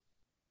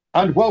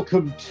And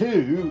welcome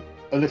to,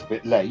 a little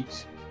bit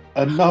late,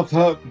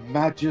 another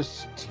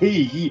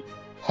Majestea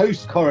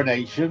post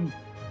coronation,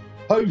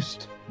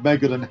 post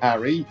Meghan and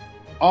Harry.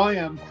 I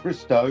am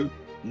Christo,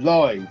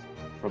 live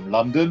from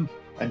London,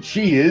 and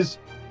she is.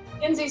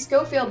 Lindsay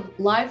Schofield,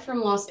 live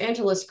from Los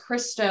Angeles.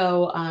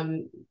 Christo,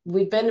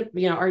 we've been,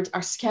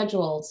 our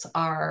schedules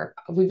are,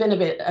 we've been a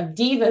bit of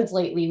divas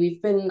lately.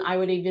 We've been, I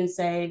would even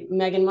say,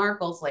 Meghan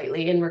Markle's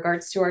lately in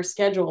regards to our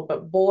schedule.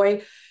 But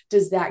boy,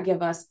 does that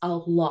give us a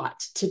lot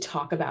to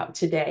talk about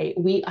today.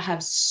 We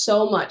have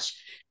so much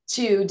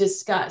to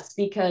discuss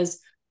because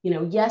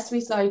yes,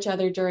 we saw each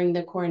other during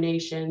the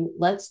coronation.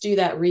 Let's do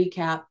that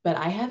recap. But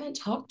I haven't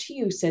talked to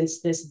you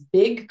since this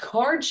big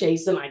car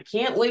chase, and I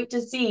can't wait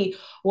to see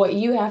what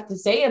you have to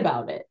say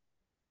about it.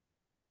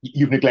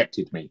 You've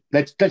neglected me.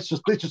 Let's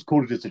just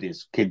call it as it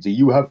is, Kinsey.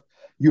 You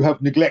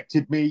have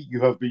neglected me.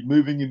 You have been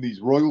moving in these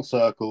royal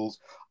circles.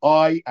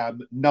 I am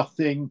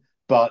nothing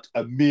but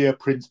a mere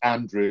Prince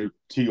Andrew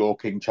to your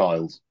King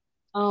Charles.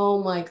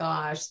 Oh my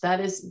gosh, that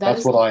That's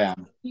is what I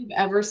am. you've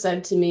ever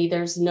said to me.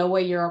 There's no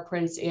way you're a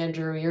Prince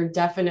Andrew. You're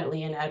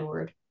definitely an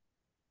Edward.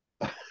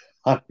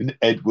 I'm an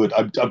Edward.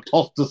 I'm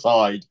tossed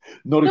aside.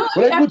 Not a, No,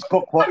 well. Edward's Edward's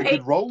got quite a on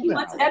good role 18.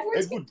 Let's now.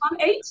 Edward's Edward,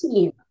 on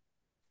 18.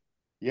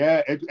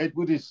 yeah,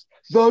 Edward is.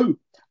 Though,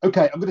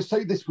 okay, I'm going to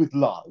say this with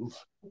love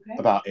Okay.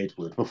 about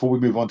Edward before we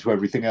move on to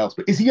everything else.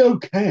 But is he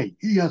okay?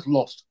 He has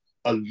lost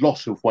a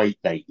lot of weight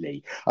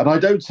lately, and I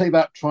don't say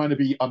that trying to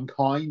be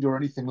unkind or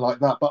anything like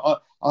that.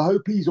 But I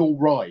hope he's all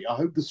right. I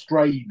hope the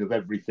strain of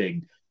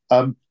everything.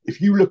 If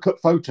you look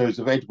at photos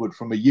of Edward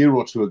from a year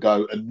or two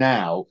ago and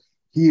now,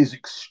 he is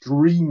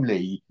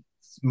extremely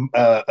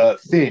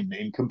thin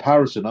in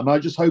comparison, and I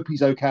just hope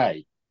he's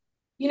okay.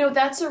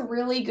 That's a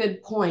really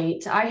good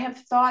point. I have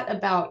thought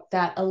about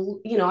that.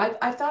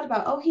 I've thought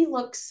about, oh, he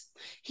looks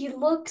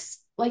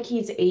like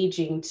he's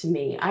aging to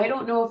me. I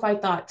don't know if I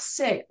thought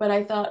sick, but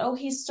I thought, oh,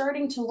 he's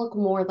starting to look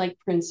more like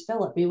Prince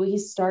Philip. Maybe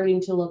he's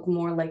starting to look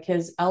more like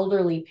his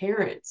elderly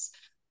parents.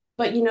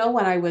 But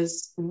what I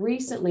was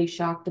recently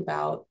shocked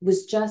about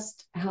was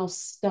just how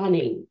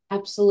stunning,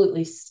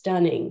 absolutely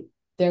stunning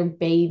their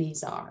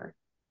babies are.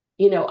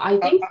 I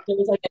think Uh, there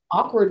was like an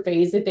awkward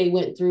phase that they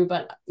went through,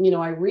 but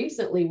I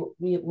recently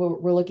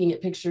were looking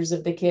at pictures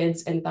of the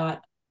kids and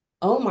thought,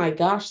 oh my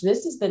gosh,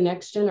 this is the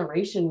next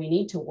generation we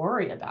need to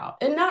worry about.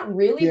 And not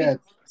really yeah, because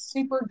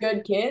super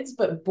good kids,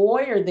 but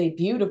boy, are they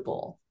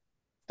beautiful.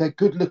 they're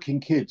good looking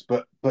kids,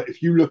 but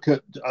if you look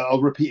at,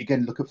 I'll repeat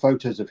again, look at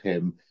photos of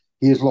him.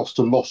 He has lost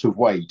a lot of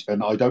weight,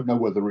 and I don't know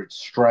whether it's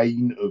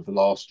strain of the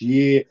last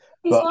year,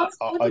 He's but lost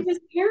both of his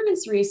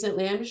parents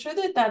recently. I'm sure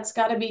that that's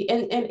got to be,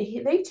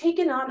 they've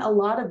taken on a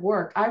lot of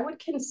work. I would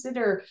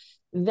consider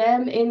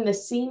them in the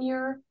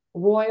senior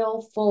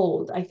royal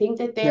fold. I think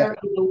that yeah,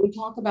 we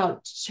talk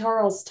about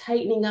Charles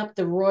tightening up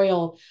the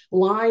royal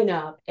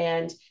lineup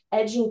and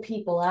edging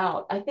people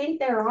out. I think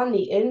they're on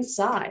the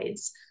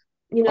insides,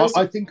 so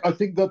I think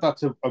that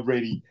that's a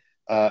really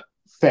uh,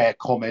 fair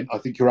comment. I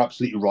think you're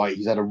absolutely right.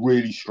 He's had a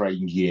really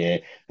strange year.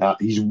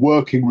 He's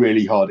working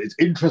really hard. It's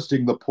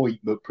interesting the point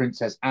that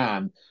Princess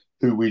Anne,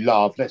 who we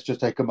love, let's just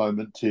take a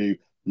moment to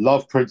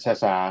love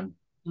Princess Anne.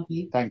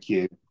 Thank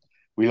you.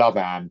 We love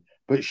Anne.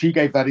 But she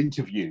gave that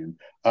interview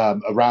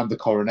around the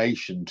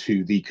coronation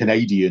to the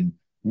Canadian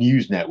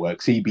news network,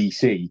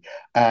 CBC.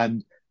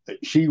 And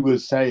she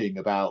was saying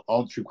about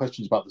answering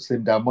questions about the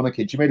slim down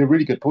monarchy. And she made a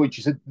really good point.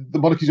 She said the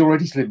monarchy's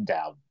already slimmed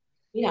down.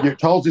 yeah.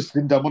 Charles is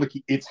slimmed down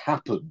monarchy. It's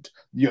happened.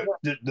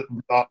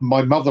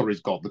 My mother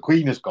is gone. The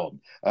Queen is gone.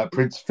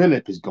 Prince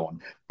Philip is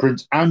gone.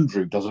 Prince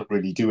Andrew doesn't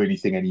really do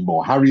anything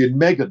anymore. Harry and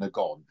Meghan are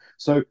gone.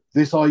 So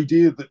this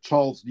idea that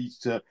Charles needs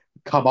to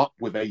come up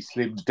with a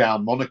slimmed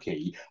down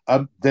monarchy,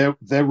 they're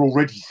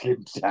already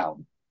slimmed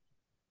down.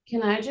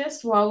 Can I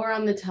just, while we're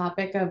on the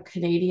topic of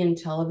Canadian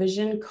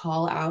television,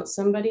 call out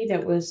somebody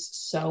that was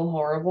so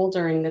horrible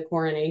during the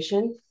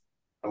coronation?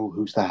 Oh,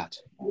 who's that?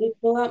 Let me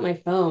pull out my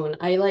phone.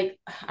 I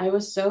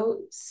was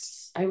so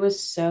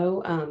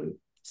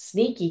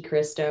sneaky,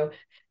 Christo.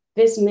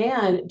 This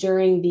man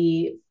during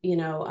the,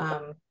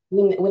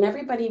 when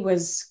everybody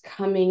was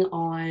coming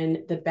on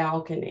the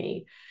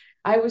balcony,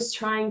 I was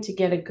trying to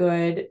get a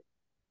good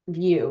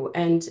view.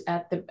 And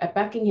at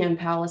Buckingham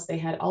Palace, they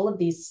had all of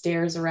these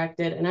stairs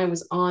erected, and I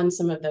was on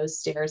some of those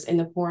stairs in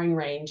the pouring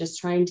rain,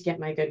 just trying to get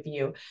my good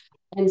view.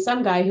 And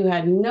some guy who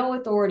had no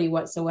authority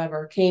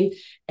whatsoever came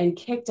and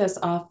kicked us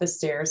off the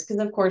stairs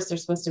because, of course, they're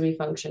supposed to be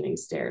functioning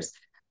stairs.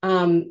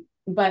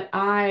 But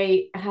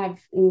I have,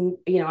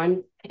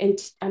 I'm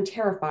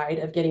terrified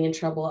of getting in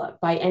trouble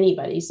by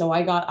anybody. So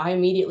I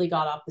immediately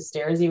got off the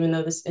stairs, even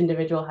though this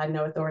individual had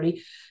no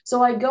authority.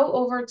 So I go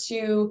over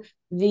to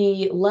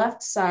the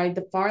left side,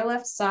 the far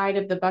left side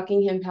of the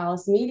Buckingham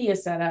Palace media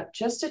setup,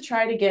 just to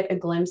try to get a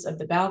glimpse of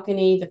the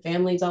balcony. The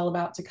family's all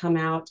about to come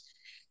out.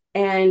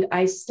 And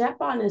I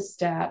step on a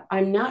step.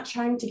 I'm not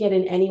trying to get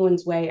in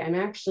anyone's way. I'm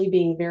actually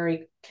being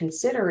very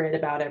considerate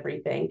about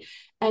everything.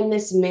 And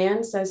this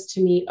man says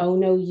to me, oh,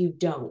 no, you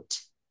don't.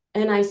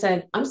 And I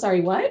said, I'm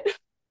sorry, what?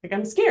 Like,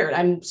 I'm scared.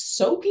 I'm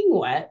soaking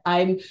wet.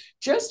 I'm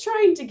just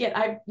trying to get,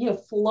 I've,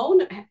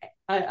 flown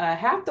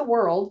half the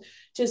world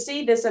to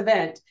see this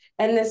event.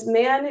 And this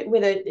man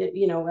with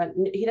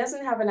he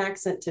doesn't have an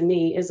accent to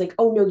me is like,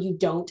 oh, no, you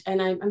don't.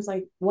 And I'm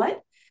like,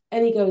 what?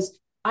 And he goes,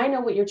 I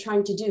know what you're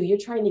trying to do. You're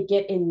trying to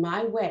get in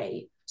my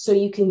way so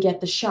you can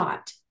get the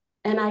shot.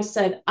 And I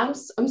said, I'm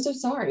so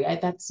sorry.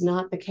 That's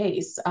not the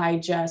case. I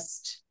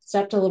just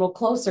stepped a little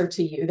closer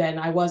to you than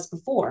I was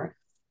before.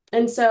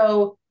 And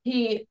so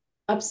he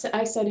upset.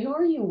 I said, who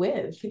are you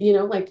with?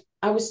 Like,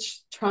 I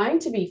was trying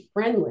to be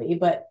friendly,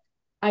 but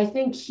I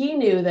think he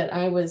knew that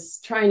I was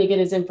trying to get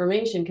his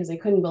information because I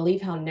couldn't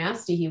believe how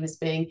nasty he was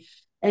being.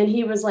 And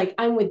he was like,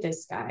 I'm with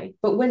this guy,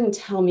 but wouldn't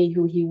tell me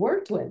who he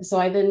worked with. So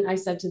I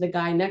said to the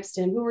guy next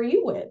to him, who are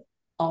you with?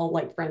 All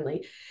like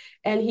friendly.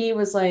 And he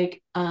was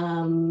like,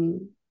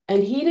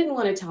 and he didn't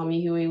want to tell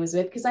me who he was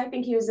with because I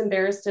think he was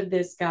embarrassed of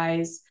this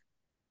guy's,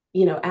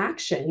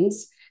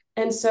 actions.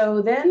 And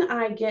so then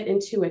I get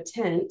into a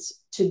tent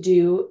to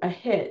do a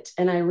hit,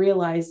 and I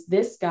realize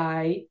this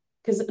guy,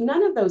 because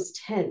none of those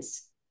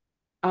tents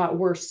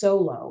were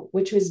solo,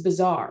 which was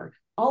bizarre.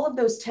 All of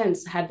those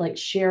tents had like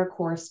share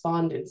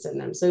correspondence in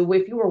them. So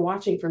if you were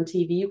watching from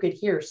TV, you could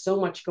hear so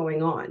much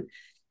going on.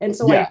 And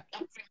so I Yeah.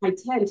 my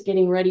tent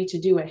getting ready to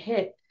do a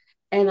hit,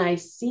 and I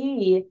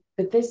see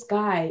that this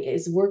guy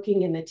is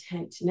working in the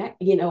tent,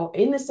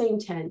 in the same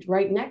tent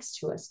right next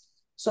to us.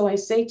 So I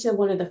say to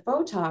one of the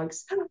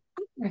photogs, I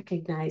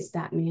recognize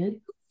that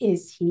man. Who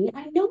is he?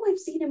 I know I've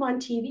seen him on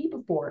TV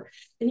before.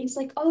 And he's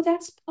like, oh,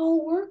 that's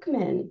Paul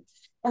Workman.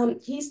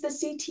 He's the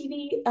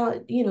CTV,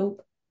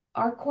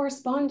 our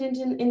correspondent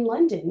in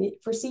London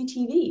for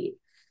CTV.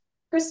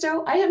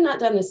 Christo, I have not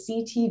done a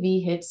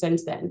CTV hit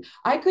since then.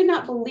 I could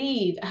not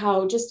believe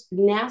how just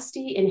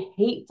nasty and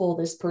hateful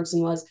this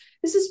person was.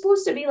 This is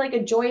supposed to be like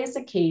a joyous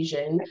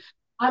occasion.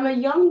 I'm a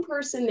young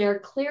person there,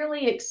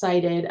 clearly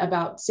excited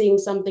about seeing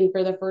something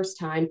for the first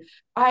time.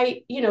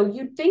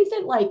 You'd think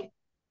that like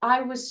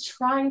I was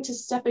trying to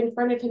step in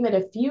front of him at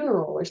a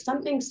funeral or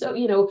something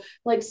so,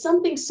 like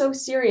something so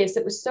serious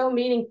that was so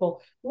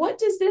meaningful. What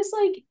does this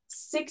like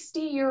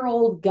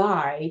 60-year-old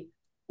guy,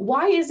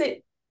 why is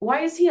it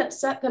why is he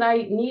upset that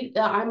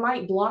I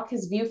might block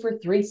his view for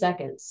 3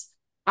 seconds?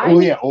 I Well,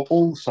 need yeah. Or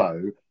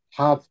also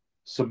have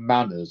some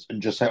manners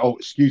and just say, "Oh,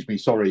 excuse me,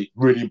 sorry,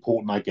 really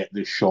important. I get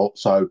this shot.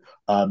 So,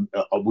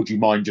 would you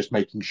mind just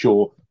making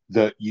sure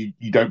that you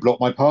don't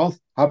block my path?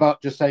 How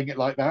about just saying it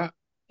like that?"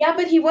 Yeah,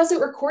 but he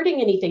wasn't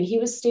recording anything. He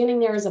was standing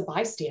there as a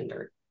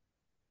bystander.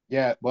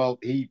 Yeah. Well,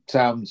 he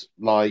sounds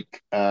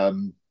like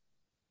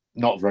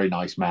not a very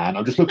nice man.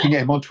 I'm just looking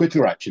at him on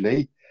Twitter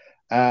actually,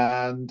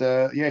 and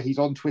yeah, he's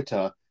on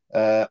Twitter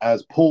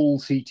as Paul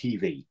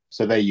CTV.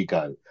 So there you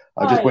go.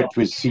 I just Oh, went to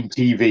his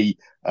CTV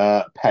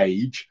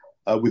page.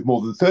 With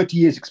more than 30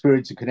 years'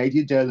 experience in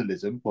Canadian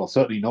journalism, well,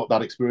 certainly not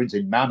that experience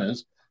in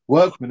manners,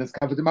 Workman has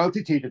covered a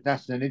multitude of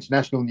national and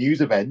international news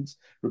events,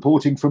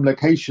 reporting from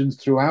locations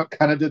throughout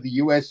Canada, the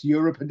US,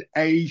 Europe, and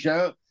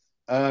Asia.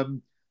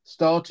 Um,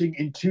 Starting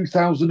in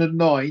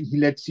 2009, he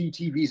led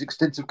CTV's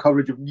extensive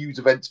coverage of news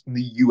events in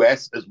the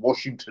US as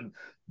Washington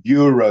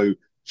bureau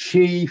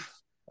chief.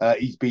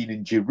 He's been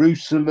in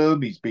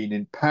Jerusalem, he's been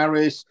in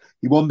Paris.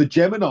 He won the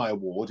Gemini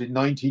Award in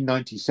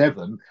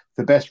 1997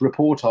 for Best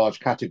Reportage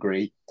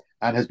category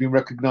and has been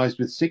recognized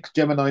with 6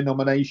 Gemini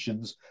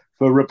nominations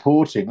for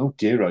reporting. Oh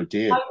dear, oh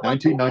dear. I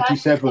wonder if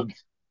that's 1997.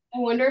 I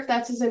wonder if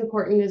that's as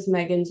important as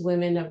Megan's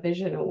Women of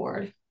Vision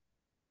Award.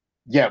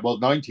 Yeah, well,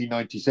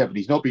 1997.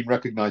 He's not been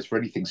recognized for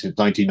anything since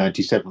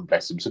 1997,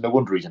 bless him. So no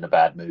wonder he's in a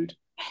bad mood.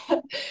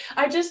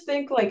 I just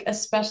think like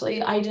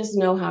especially I just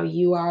know how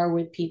you are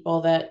with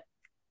people that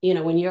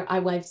when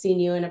I've seen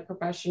you in a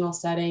professional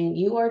setting,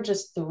 you are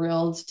just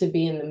thrilled to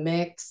be in the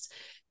mix.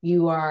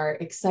 You are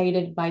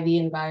excited by the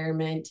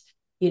environment.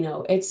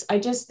 It's I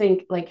just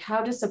think like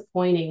how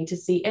disappointing to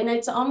see, and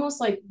it's almost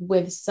like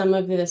with some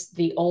of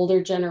the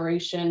older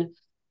generation,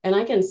 and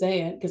I can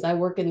say it because I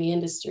work in the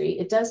industry.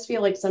 It does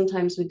feel like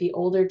sometimes with the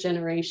older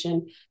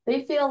generation,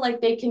 they feel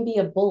like they can be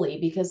a bully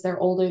because they're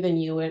older than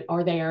you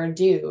or they are a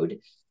dude.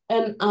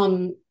 And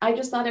I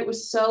just thought it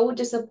was so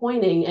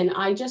disappointing, and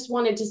I just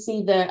wanted to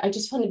see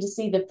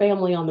the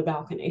family on the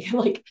balcony.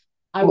 Like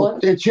I Well,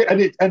 want.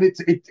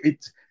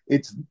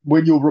 it's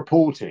when you're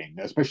reporting,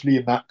 especially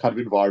in that kind of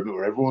environment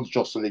where everyone's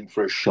jostling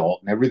for a shot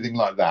and everything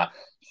like that.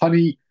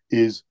 Honey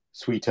is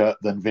sweeter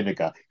than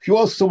vinegar. If you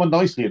ask someone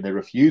nicely and they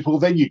refuse, well,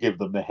 then you give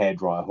them the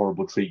hairdryer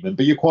horrible treatment.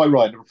 But you're quite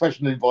right. In a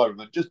professional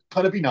environment, just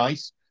kind of be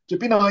nice.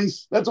 Just be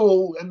nice. That's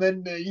all. And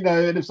then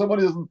and if someone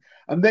doesn't,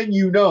 and then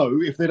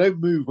if they don't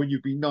move when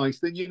you've been nice,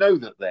 then you know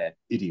that they're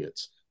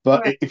idiots.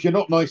 But Right. if you're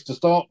not nice to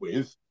start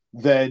with,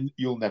 then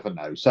you'll never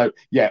know. So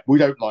yeah, we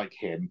don't like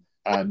him.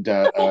 And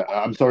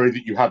I'm sorry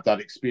that you had that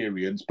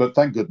experience, but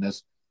thank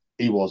goodness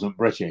he wasn't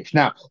British.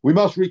 Now, we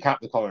must recap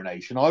the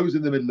coronation. I was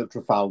in the middle of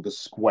Trafalgar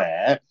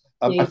Square.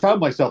 I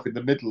found myself in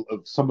the middle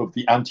of some of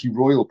the anti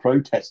royal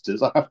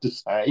protesters, I have to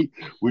say,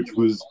 which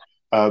was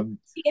a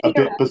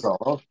bit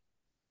bizarre,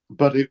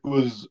 but it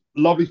was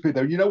lovely to be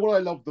there. And you know what I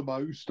love the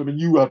most? I mean,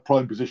 you had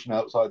prime position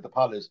outside the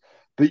palace.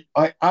 But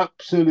I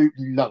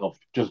absolutely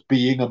loved just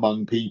being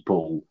among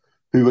people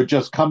who had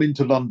just come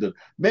into London,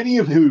 many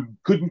of whom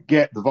couldn't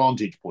get the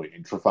vantage point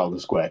in Trafalgar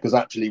Square, because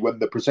actually, when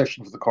the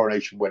procession for the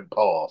coronation went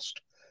past,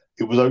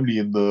 it was only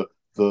in the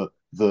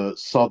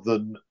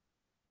southern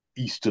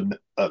eastern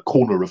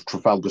corner of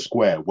Trafalgar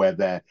Square where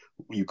there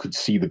you could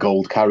see the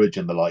gold carriage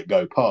and the like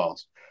go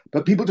past.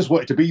 But people just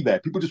wanted to be there.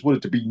 People just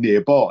wanted to be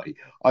nearby.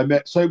 I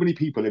met so many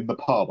people in the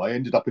pub. I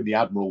ended up in the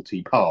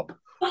Admiralty pub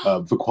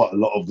for quite a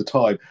lot of the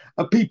time,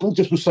 and people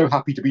just were so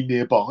happy to be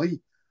nearby.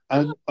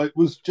 And it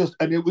was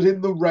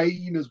in the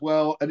rain as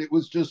well, and it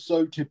was just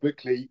so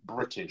typically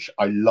British.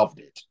 I loved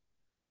it.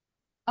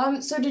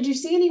 So did you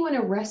see anyone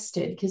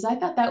arrested? Because I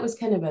thought that was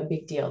kind of a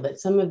big deal that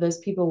some of those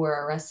people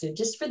were arrested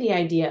just for the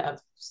idea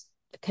of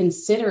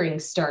considering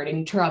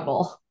starting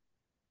trouble.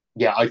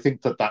 Yeah, I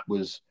think that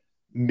was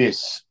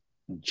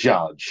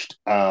misjudged.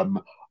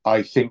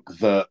 I think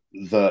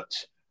that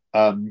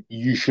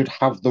you should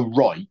have the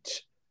right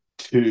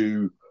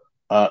to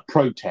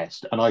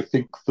protest, and I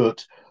think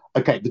that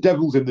okay, the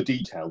devil's in the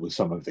detail with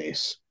some of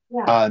this,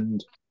 Yeah.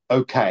 and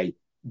okay,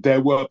 there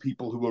were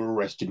people who were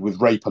arrested with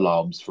rape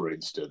alarms, for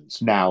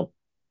instance. Now,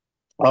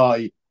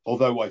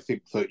 although I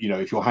think that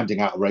if you're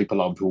handing out a rape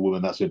alarm to a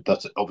woman, that's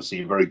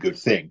obviously a very good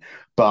thing.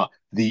 But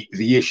the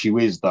issue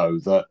is though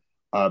that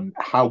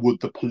how would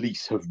the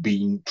police have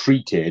been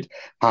treated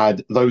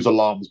had those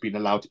alarms been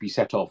allowed to be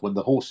set off when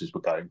the horses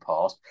were going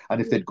past,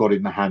 and if they'd got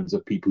in the hands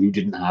of people who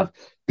didn't have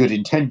good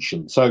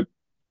intention? So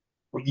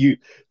you,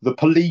 the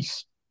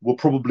police were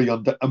probably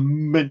under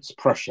immense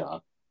pressure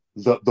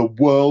that the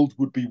world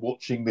would be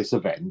watching this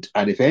event,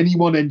 and if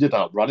anyone ended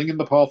up running in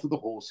the path of the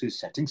horses,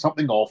 setting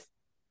something off,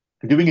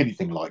 doing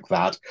anything like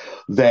that,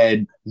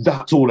 then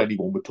that's all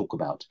anyone would talk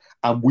about.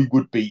 And we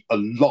would be a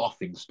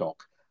laughing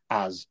stock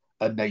as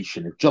a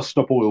nation. If Just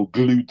Stop Oil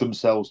glued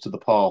themselves to the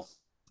path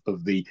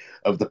of the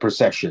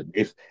procession,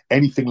 if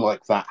anything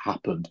like that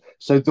happened.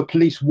 So the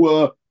police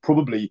were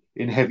probably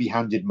in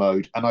heavy-handed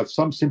mode, and I've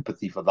some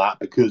sympathy for that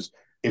because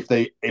if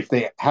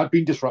they had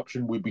been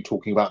disruption, we'd be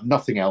talking about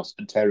nothing else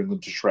and tearing them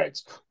to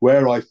shreds.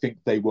 Where I think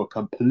they were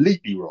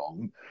completely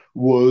wrong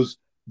was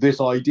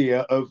this idea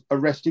of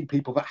arresting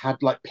people that had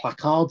like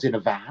placards in a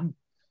van.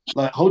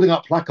 Like holding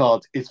up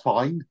placards is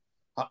fine.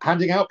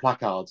 Handing out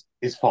placards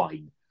is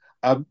fine.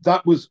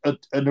 That was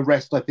an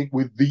arrest, I think,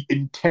 with the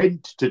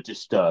intent to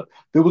disturb.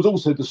 There was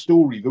also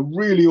the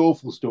really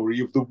awful story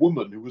of the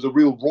woman who was a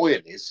real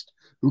royalist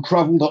who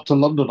travelled up to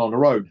London on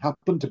her own,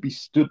 happened to be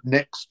stood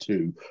next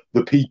to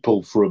the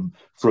people from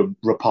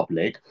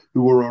Republic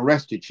who were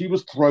arrested. She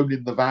was thrown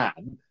in the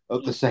van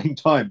at the same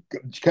time.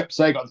 She kept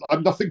saying,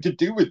 "I've nothing to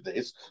do with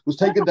this." Was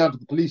taken down to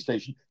the police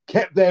station,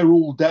 kept there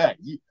all day,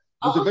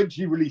 was Oh,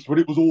 eventually released when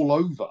it was all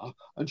over,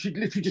 and she'd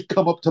literally just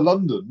come up to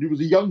London. It was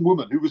a young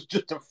woman who was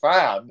just a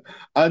fan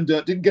and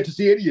didn't get to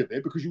see any of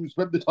it because she would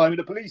spend the time in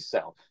a police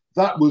cell.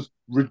 That was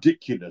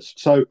ridiculous.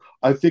 So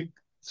I think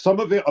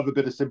some of it, I've a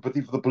bit of sympathy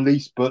for the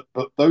police, but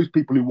those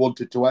people who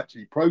wanted to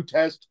actually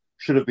protest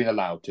should have been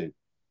allowed to.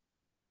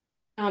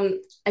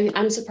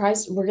 I'm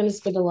surprised we're going to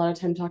spend a lot of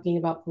time talking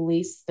about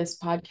police this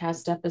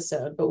podcast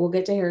episode, but we'll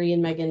get to Harry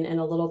and Meghan in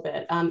a little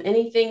bit.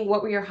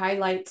 What were your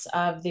highlights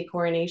of the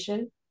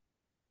coronation?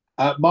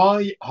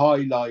 My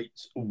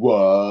highlights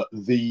were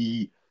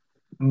the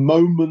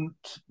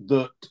moment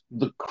that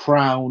the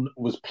crown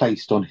was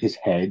placed on his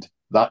head.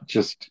 That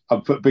just, I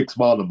put a big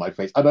smile on my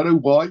face. I don't know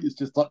why. It's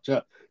just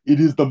it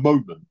is the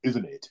moment,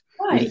 isn't it?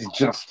 It Right. is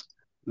just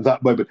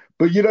that moment.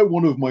 But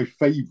one of my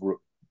favorite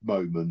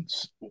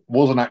moments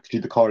wasn't actually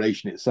the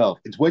coronation itself.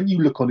 It's when you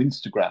look on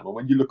Instagram or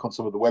when you look on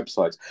some of the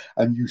websites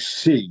and you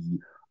see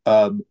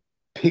um,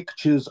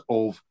 pictures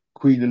of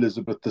Queen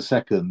Elizabeth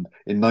II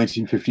in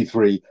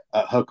 1953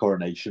 at her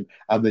coronation,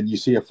 and then you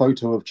see a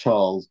photo of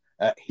Charles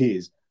at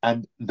his,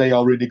 and they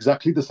are in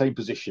exactly the same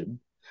position,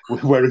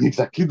 wearing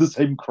exactly the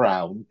same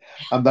crown,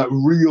 and that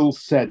real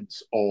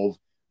sense of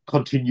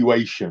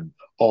continuation,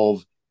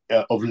 of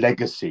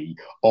legacy,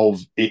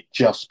 of it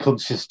just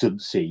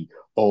consistency,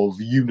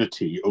 of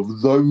unity,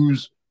 of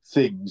those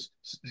things.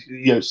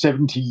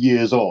 70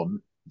 years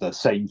on, the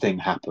same thing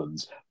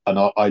happens, and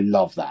I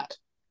love that.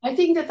 I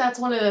think that that's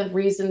one of the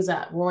reasons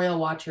that royal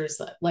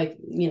watchers like,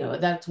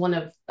 that's one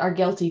of our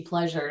guilty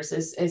pleasures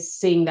is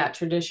seeing that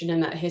tradition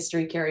and that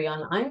history carry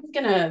on. I'm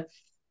going to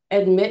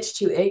admit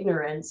to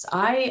ignorance.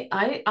 I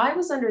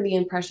was under the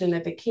impression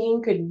that the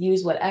king could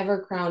use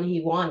whatever crown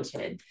he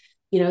wanted.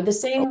 The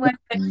same way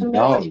that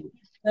Camilla,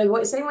 No.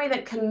 the same way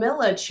that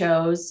Camilla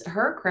chose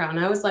her crown.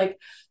 I was like,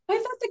 I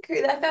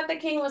thought the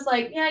king was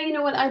like, yeah, you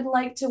know what? I'd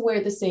like to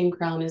wear the same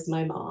crown as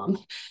my mom.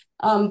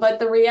 But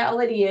the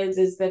reality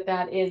is that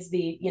that is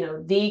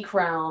the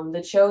crown,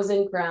 the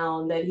chosen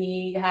crown that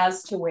he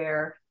has to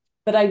wear.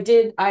 But I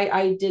did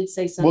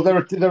say Well,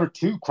 something. there are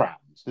two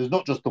crowns. There's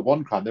not just the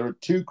one crown. There are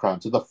two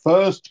crowns. So the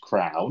first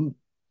crown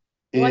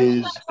Well, I think I'm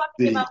is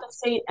talking the about the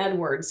St.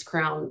 Edward's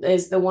crown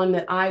is the one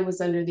that I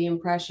was under the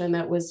impression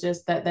that was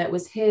just that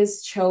was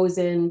his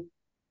chosen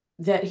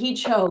that he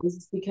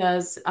chose,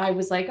 because I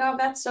was like, oh,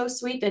 that's so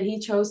sweet that he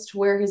chose to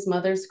wear his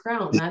mother's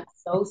crown.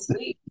 That's so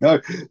sweet. No,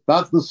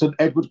 that's the St.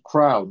 Edward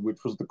crown,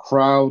 which was the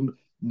crown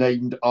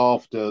named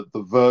after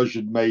the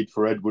version made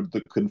for Edward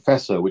the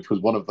Confessor, which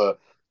was one of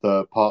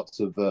the parts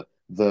of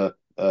the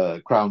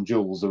crown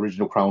jewels,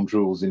 original crown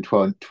jewels in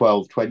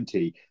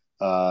 1220,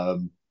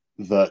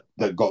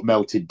 that got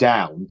melted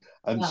down,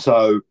 and Yeah.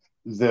 so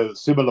the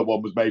similar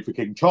one was made for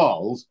King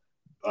Charles,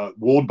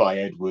 worn by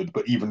Edward,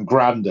 but even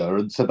grander.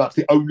 And so that's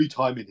the only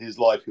time in his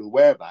life he'll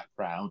wear that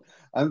crown.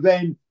 And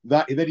then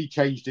he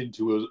changed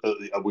into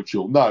which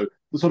you'll know,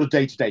 the sort of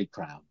day to day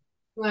crown,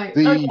 Right. Oh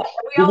the yeah. We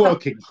the all have.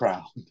 working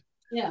crown.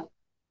 Yeah.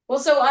 Well,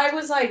 so I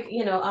was like,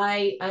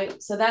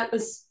 so that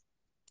was,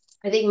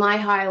 I think my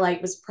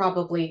highlight was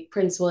probably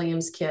Prince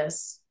William's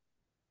kiss.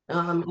 I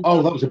Oh,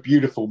 thought, that was a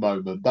beautiful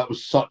moment. That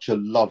was such a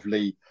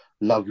lovely,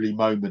 lovely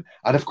moment.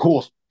 And of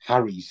course,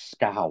 Harry's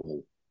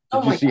scowl. oh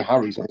Did you my see God.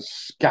 Harry sort of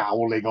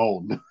scowling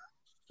on?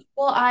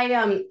 Well,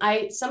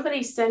 I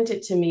somebody sent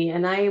it to me,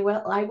 and I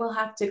will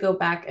have to go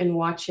back and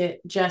watch it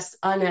just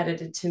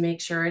unedited to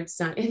make sure it's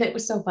not. And it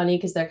was so funny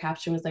because their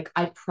caption was like,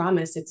 "I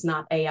promise it's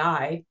not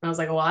AI." And I was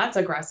like, "Well, that's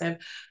aggressive."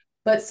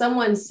 But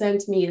someone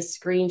sent me a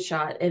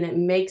screenshot, and it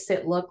makes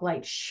it look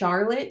like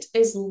Charlotte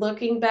is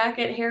looking back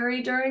at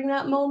Harry during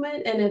that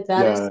moment. And if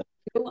that is Yeah,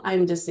 true,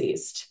 I'm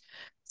deceased.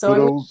 So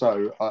but I'm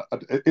also,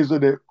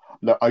 isn't it?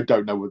 No, I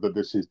don't know whether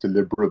this is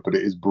deliberate, but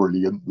it is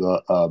brilliant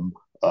that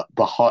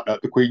behind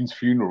at the Queen's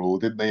funeral,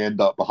 didn't they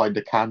end up behind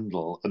a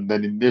candle, and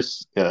then in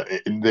this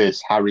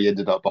Harry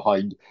ended up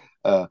behind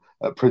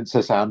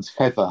Princess Anne's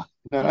feather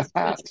in her it's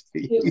hat. just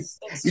he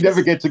it's never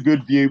just gets a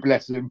good view,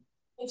 bless him.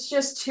 it's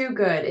just too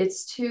good.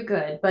 It's too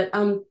good. But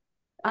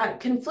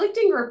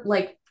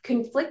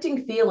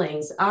conflicting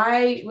feelings.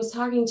 I was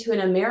talking to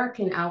an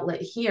American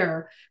outlet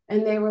here,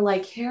 and they were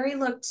like, Harry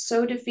looked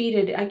so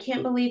defeated. I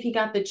can't believe he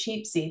got the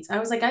cheap seats. I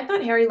was like, I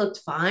thought Harry looked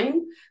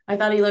fine. I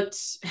thought he looked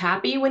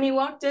happy when he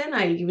walked in.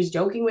 He was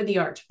joking with the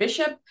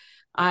Archbishop.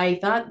 I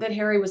thought that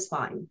Harry was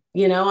fine.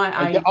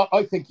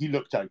 I think he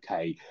looked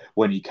okay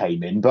when he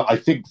came in, but I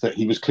think that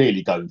he was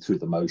clearly going through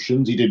the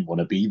motions. He didn't want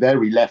to be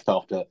there. He left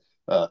after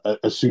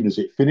as soon as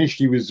it finished.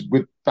 He was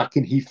back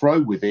in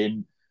Heathrow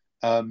within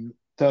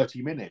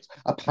 30 minutes.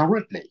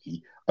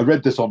 Apparently, I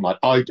read this online.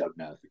 I don't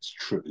know if it's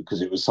true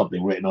because it was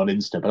something written on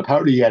Insta, but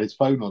apparently he had his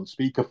phone on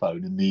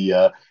speakerphone in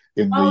the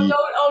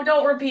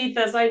don't repeat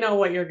this. I know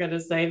what you're gonna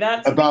say.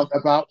 That's me.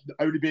 about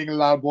only being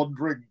allowed one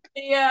drink.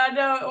 Yeah,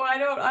 no, I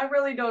don't. I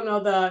really don't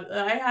know the.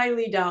 I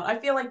highly doubt. I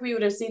feel like we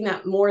would have seen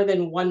that more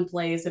than one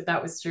place if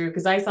that was true,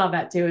 because I saw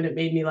that too and it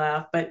made me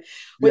laugh. But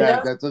with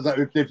Yeah, those,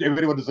 if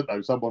anyone doesn't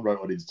know, someone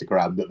wrote on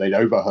Instagram that they'd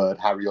overheard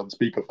Harry on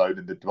speakerphone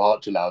in the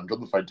departure lounge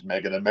on the phone to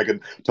Meghan, and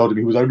Meghan told him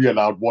he was only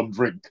allowed one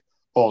drink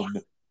on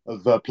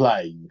the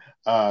plane.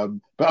 But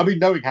I mean,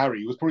 knowing Harry,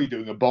 he was probably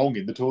doing a bong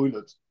in the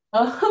toilet.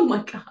 oh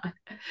my God,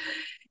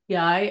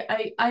 yeah,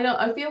 I don't.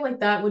 I feel like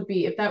that would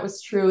be, if that was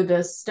true,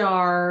 the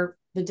Star,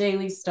 the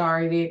Daily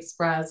Star, the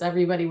Express,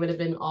 everybody would have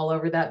been all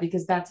over that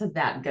because that's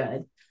that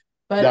good.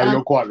 But No,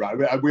 you're quite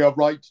right. We are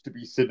right to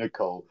be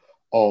cynical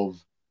of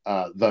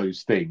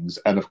those things,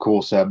 and of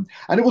course, and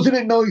it wasn't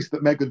it nice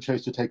that Meghan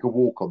chose to take a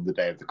walk on the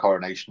day of the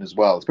coronation as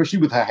well, especially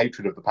with her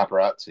hatred of the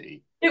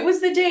paparazzi. it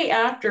was the day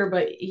after,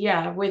 but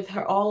yeah, with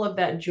her all of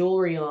that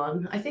jewelry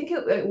on. I think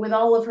with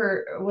all of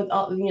her, with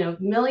all,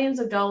 millions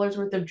of dollars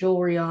worth of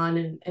jewelry on,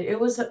 and it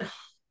was,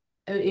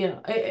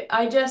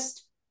 I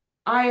just,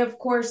 I of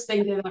course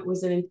think that that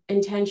was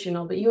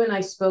intentional. But you and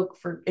I spoke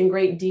for in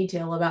great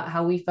detail about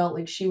how we felt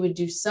like she would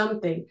do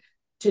something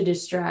to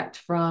distract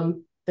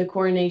from the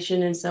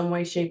coronation in some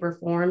way, shape, or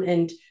form.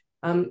 And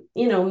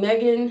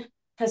Meghan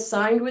has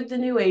signed with the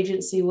new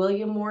agency,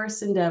 William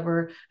Morris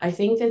Endeavor. I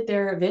think that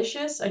they're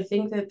vicious. I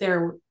think that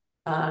they're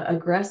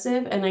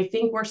aggressive. And I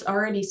think we're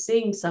already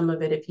seeing some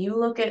of it. If you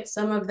look at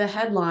some of the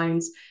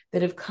headlines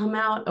that have come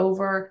out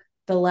over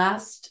the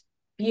last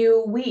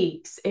few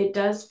weeks, it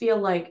does feel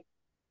like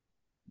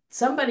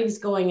somebody's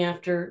going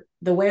after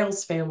the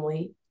Wales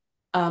family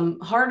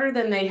harder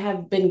than they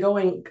have been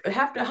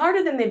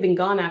harder than they've been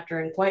gone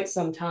after in quite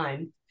some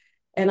time.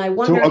 And I So,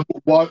 wonder,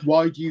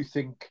 why do you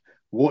think?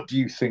 What do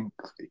you think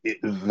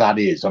that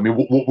is? I mean,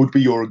 what would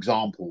be your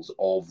examples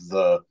of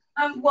the?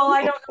 well,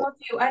 I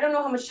don't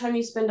know how much time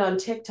you spend on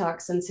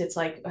TikTok, since it's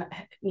like,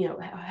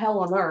 hell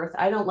on earth.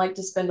 I don't like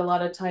to spend a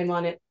lot of time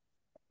on it.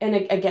 And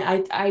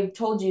again, I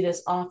told you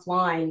this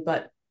offline,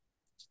 but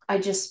I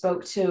just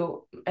spoke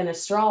to an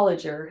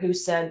astrologer who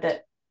said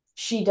that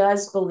she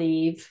does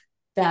believe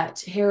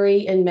that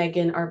Harry and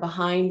Meghan are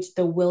behind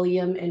the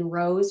William and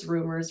Rose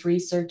rumors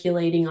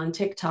recirculating on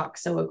TikTok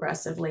so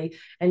aggressively.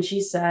 And she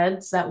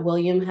says that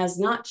William has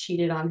not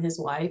cheated on his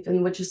wife,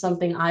 and which is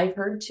something I've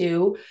heard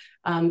too.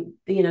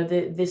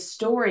 The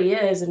story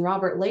is, and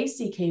Robert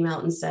Lacey came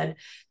out and said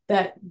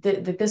that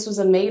this was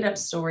a made up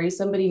story.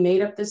 Somebody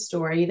made up this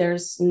story.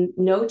 There's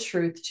no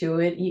truth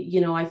to it.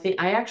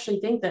 I actually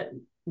think that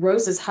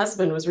Rose's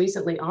husband was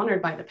recently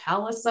honored by the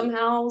palace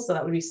somehow. So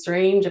that would be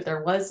strange if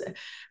there was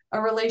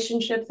a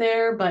relationship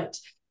there. But,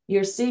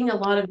 You're seeing a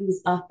lot of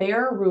these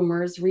affair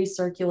rumors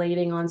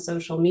recirculating on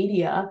social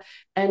media.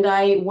 And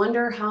I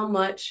wonder how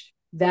much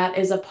that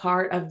is a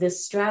part of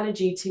this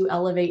strategy to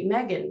elevate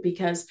Meghan,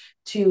 because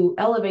to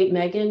elevate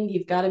Meghan,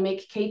 you've got to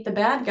make Kate the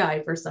bad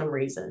guy for some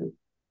reason.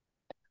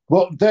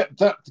 Well, that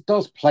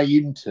does play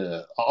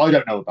into. I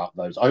don't know about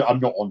those. I'm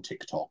not on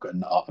TikTok,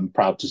 and I'm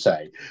proud to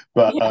say,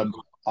 but Yeah.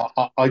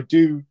 I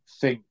do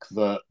think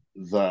that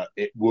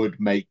it would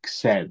make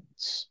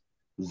sense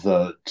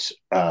that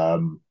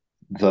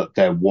that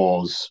there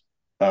was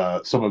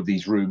some of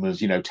these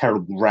rumors,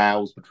 terrible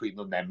rows between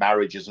them. Their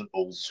marriage isn't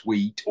all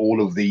sweet,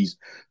 all of these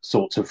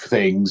sorts of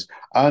things,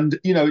 and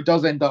it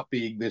does end up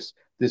being this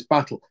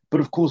battle.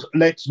 But of course,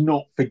 let's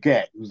not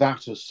forget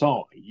that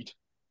aside,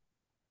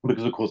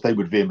 because of course they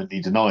would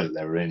vehemently deny that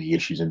there were any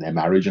issues in their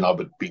marriage, and I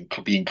would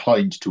be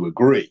inclined to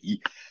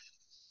agree.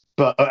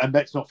 But and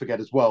let's not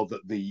forget as well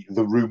that the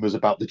rumors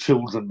about the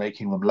children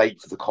making them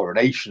late for the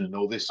coronation and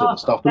all this sort of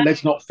Oh, stuff. But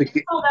let's not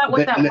forget that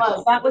what that. that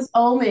was. That was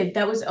Omid.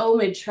 That was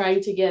Omid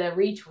trying to get a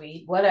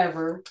retweet,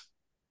 whatever.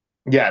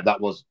 Yeah, that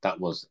was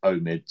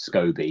Omid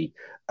Scobie,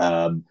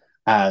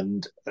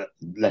 and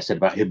less said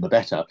about him the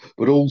better.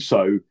 But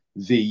also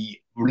the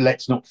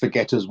let's not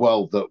forget as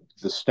well that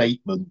the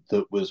statement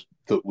that was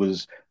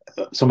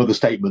some of the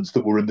statements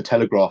that were in the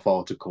Telegraph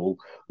article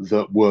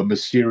that were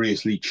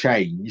mysteriously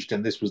changed,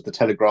 and this was the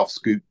Telegraph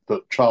scoop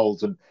that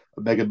Charles and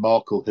Meghan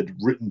Markle had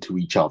written to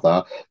each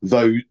other.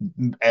 Though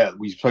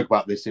we spoke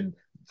about this in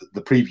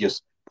the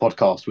previous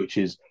podcast, which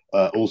is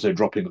also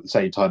dropping at the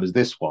same time as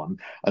this one,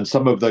 and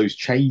some of those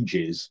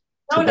changes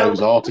to No, no, those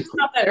we talked articles.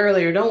 about that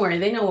earlier. Don't worry,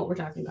 they know what we're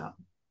talking about.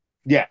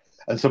 Yeah,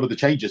 and some of the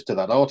changes to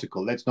that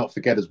article. Let's not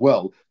forget as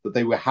well that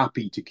they were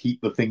happy to keep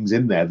the things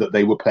in there that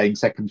they were playing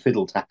second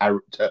fiddle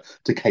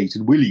to Kate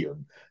and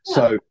William. Yeah.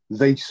 So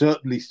they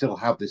certainly still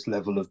have this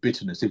level of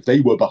bitterness if they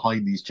were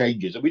behind these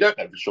changes, and we don't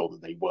know for sure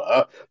that they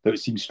were. Though it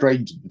seems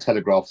strange that the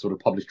Telegraph sort of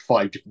published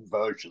five different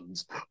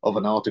versions of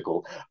an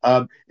article.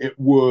 It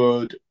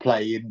would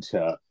play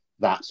into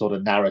that sort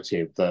of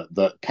narrative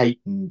that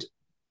Kate and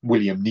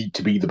William need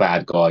to be the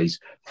bad guys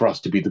for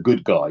us to be the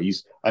good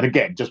guys. And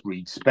again, just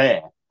read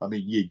Spare. I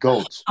mean, ye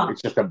gods, Oh,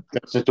 it's just a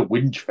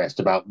whinge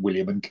fest about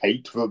William and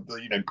Kate for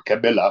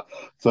Camilla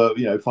for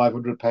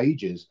 500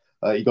 pages.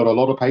 He got a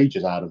lot of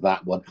pages out of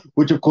that one,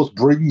 which of course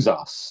brings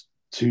us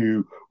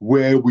to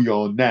where we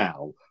are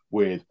now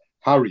with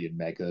Harry and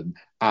Meghan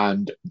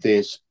and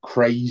this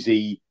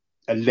crazy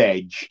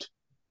alleged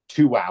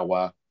 2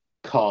 hour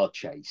car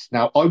chase.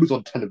 Now, I was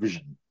on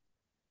television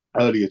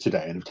earlier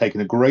today and have taken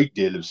a great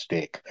deal of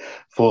stick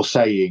for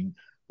saying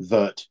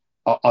that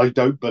I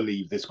don't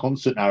believe this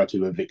constant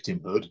narrative of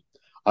victimhood.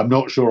 I'm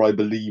not sure I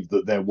believe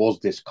that there was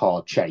this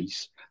car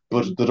chase,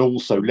 but that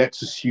also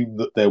let's assume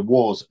that there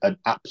was an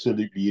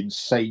absolutely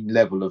insane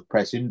level of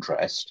press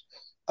interest.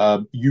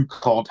 You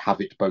can't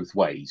have it both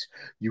ways.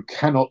 You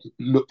cannot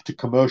look to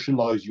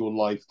commercialize your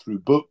life through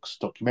books,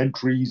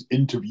 documentaries,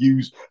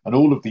 interviews, and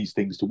all of these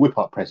things to whip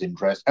up press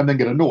interest and then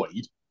get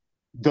annoyed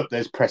that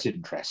there's press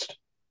interest.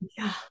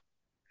 yeah.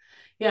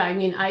 Yeah, I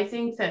mean, I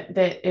think that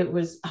it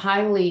was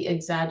highly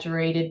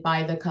exaggerated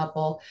by the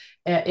couple.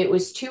 It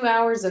was 2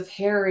 hours of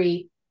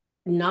Harry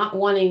not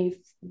wanting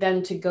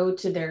them to go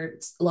to their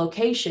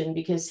location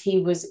because he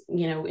was,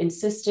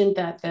 insistent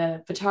that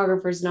the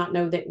photographers not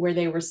know that where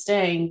they were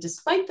staying,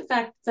 despite the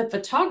fact that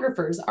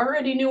photographers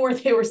already knew where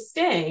they were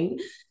staying.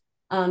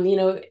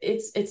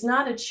 It's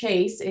not a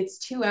chase. It's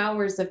 2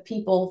 hours of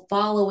people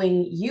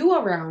following you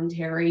around,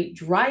 Harry,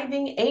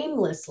 driving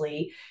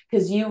aimlessly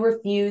because you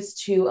refuse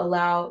to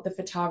allow the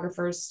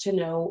photographers to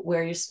know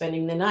where you're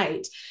spending the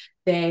night.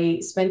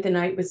 They spent the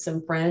night with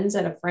some friends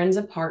at a friend's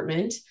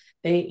apartment.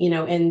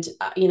 Again,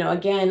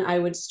 I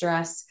would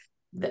stress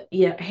that,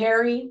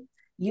 Harry,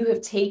 you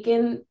have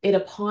taken it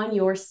upon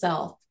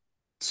yourself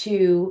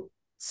to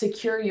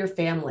secure your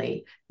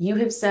family. You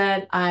have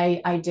said,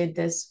 I did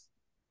this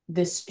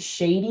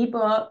shady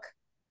book.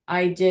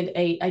 I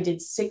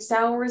did 6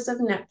 hours of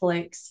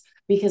Netflix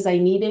because I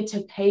needed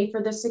to pay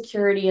for the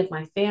security of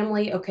my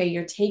family. Okay,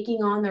 you're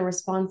taking on the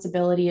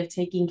responsibility of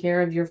taking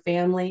care of your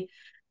family.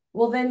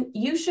 Well, then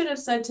you should have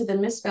said to the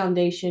Miss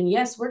Foundation,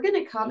 yes, we're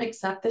going to come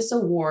accept this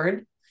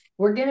award.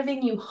 We're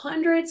giving you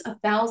hundreds of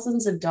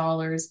thousands of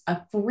dollars, a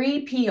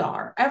free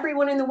PR.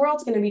 Everyone in the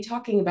world's going to be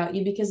talking about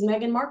you because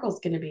Meghan Markle's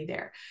going to be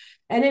there.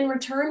 And in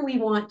return, we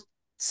want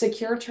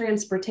secure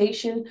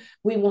transportation.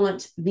 We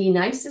want the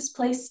nicest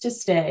place to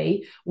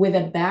stay with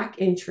a back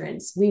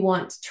entrance. We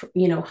want,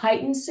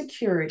 heightened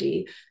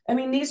security. I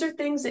mean, these are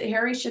things that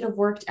Harry should have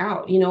worked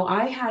out.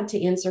 I had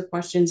to answer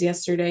questions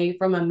yesterday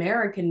from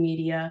American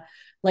media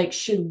like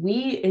should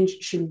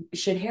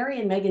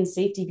Harry and Meghan's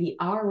safety be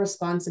our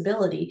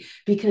responsibility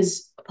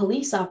because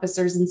police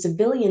officers and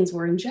civilians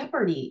were in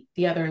jeopardy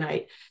the other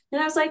night? And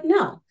I was like,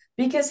 no,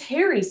 because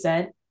Harry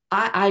said,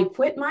 I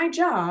quit my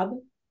job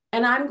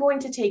and I'm going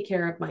to take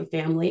care of my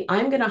family.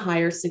 I'm going to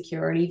hire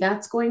security.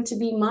 That's going to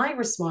be my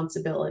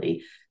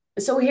responsibility.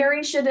 So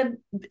Harry should have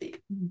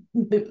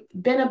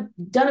done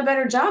a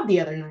better job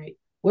the other night.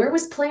 Where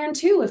was plan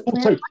two if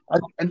plan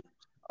Also, and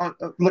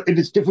look, it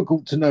is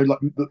difficult to know. Like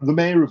the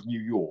mayor of New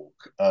York,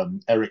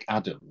 Eric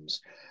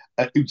Adams,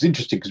 it was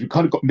interesting because we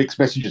kind of got mixed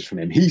messages from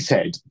him. He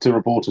said to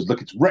reporters,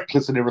 "Look, it's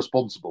reckless and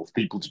irresponsible for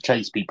people to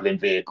chase people in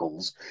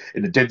vehicles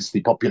in a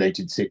densely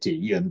populated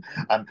city," and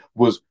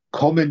was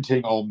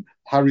commenting on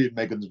Harry and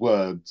Meghan's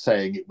word,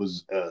 saying it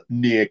was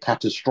near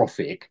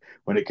catastrophic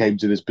when it came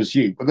to this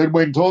pursuit, but then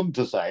went on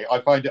to say,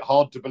 "I find it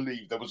hard to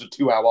believe there was a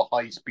 2 hour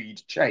high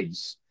speed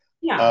chase."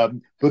 Yeah.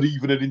 But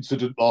even an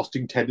incident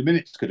lasting 10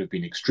 minutes could have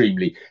been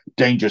extremely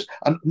dangerous.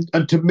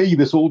 And to me,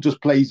 this all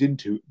just plays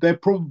into there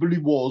probably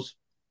was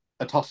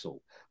a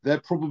tussle. There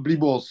probably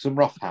was some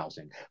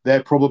roughhousing.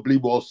 There probably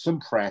was some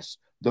press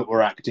that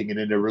were acting in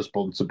an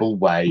irresponsible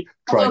way,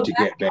 trying to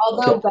get their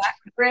Although shot.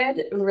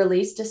 Backgrid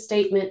released a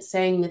statement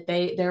saying that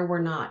there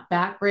were not.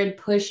 Backgrid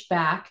pushed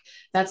back.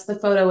 That's the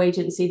photo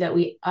agency that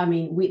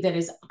that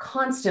is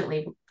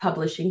constantly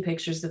publishing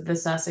pictures of the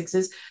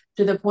Sussexes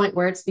to the point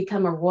where it's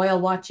become a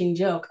royal watching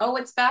joke. Oh,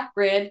 it's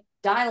Backgrid.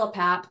 Dial a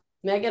pap.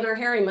 Meghan or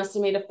Harry must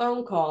have made a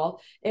phone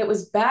call. It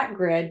was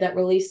Backgrid that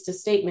released a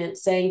statement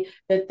saying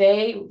that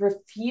they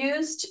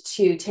refused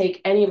to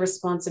take any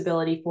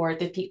responsibility for it,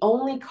 that the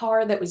only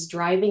car that was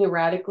driving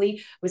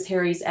erratically was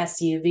Harry's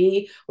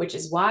SUV, which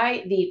is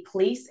why the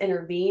police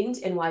intervened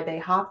and why they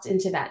hopped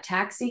into that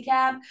taxi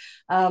cab.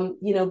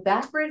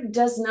 Backgrid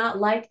does not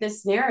like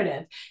this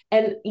narrative.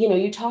 And,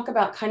 you talk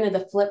about kind of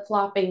the flip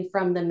flopping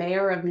from the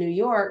mayor of New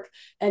York.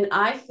 And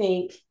I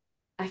think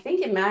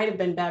it might have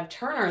been Bev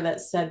Turner that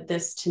said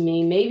this to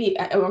me. Maybe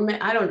I don't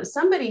know.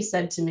 Somebody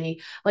said to me,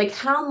 like,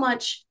 how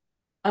much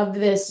of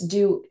this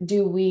do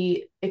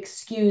we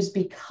excuse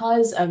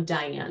because of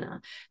Diana?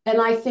 And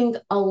I think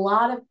a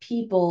lot of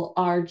people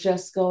are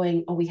just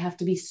going, oh, we have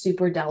to be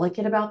super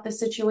delicate about the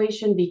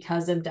situation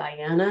because of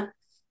Diana.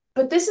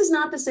 But this is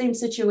not the same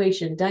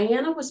situation.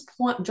 Diana was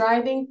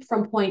driving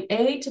from point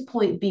A to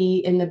point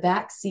B in the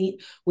back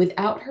seat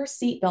without her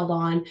seatbelt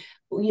on,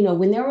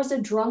 when there was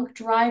a drunk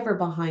driver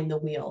behind the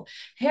wheel.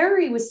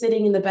 Harry was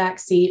sitting in the back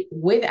seat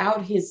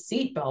without his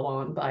seatbelt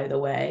on, by the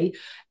way,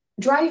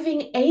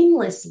 driving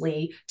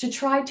aimlessly to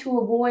try to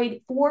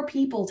avoid four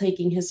people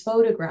taking his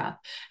photograph.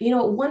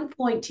 At one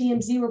point,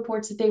 TMZ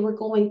reports that they were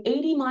going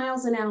 80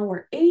 miles an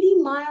hour,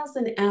 80 miles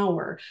an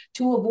hour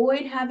to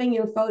avoid having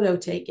your photo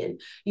taken.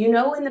 In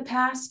the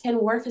past, Ken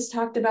Worth has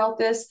talked about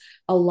this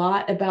a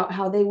lot, about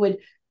how they would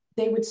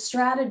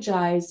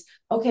strategize.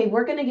 Okay,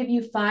 we're going to give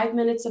you 5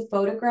 minutes of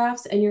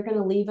photographs and you're going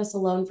to leave us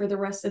alone for the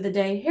rest of the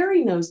day.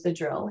 Harry knows the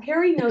drill.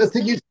 Harry The knows.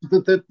 thing is,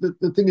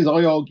 the thing is,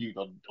 I argued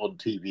on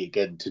TV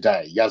again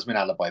today. Yasmin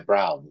Alibi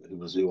Brown, who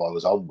I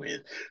was on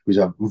with, who's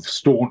a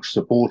staunch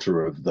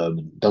supporter of them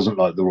and doesn't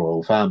like the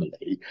royal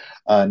family.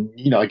 And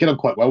I get on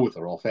quite well with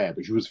her off air,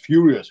 but she was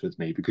furious with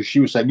me because she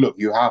was saying, "Look,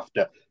 you have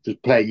to,"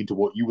 just playing into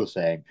what you were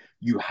saying.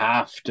 You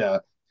have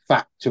to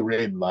factor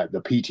in like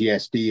the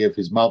PTSD of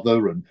his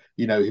mother, and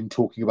him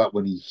talking about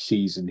when he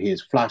sees and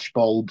hears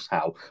flashbulbs,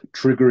 how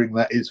triggering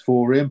that is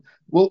for him.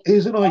 Well,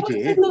 here's an Chose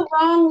idea. in the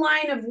wrong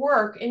line of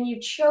work, and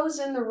you've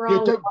chosen the Yeah,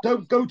 wrong.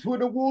 don't go to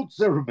an award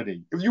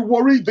ceremony. If you're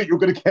worried that you're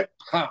going to get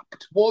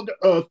packed, what on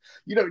earth?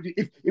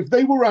 If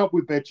they were out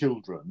with their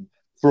children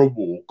for a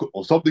walk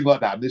or something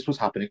like that, and this was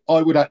happening,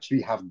 I would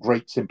actually have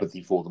great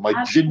sympathy for them. I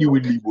Absolutely.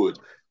 genuinely would,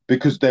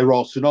 because there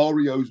are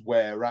scenarios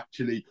where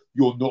actually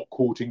you're not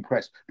courting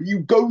press, but you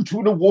go to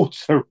an award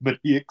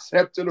ceremony,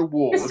 accept an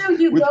award So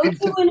you with go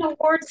to an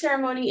award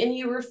ceremony and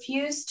you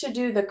refuse to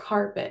do the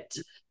carpet.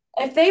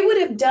 If they would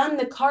have done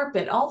the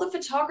carpet, all the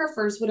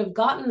photographers would have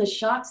gotten the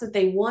shots that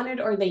they wanted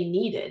or they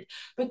needed,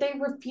 but they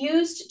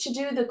refused to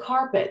do the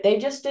carpet. They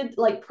just did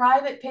like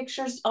private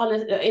pictures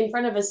in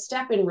front of a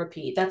step and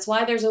repeat. That's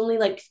why there's only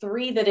like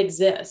three that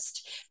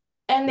exist.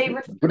 And they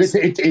but refused.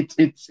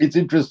 it's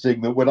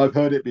interesting that when I've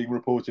heard it being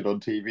reported on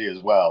TV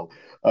as well,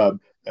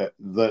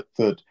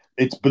 that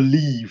it's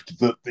believed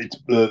that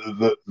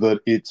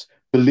it's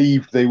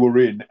believed they were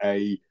in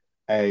a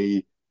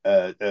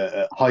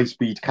high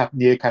speed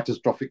near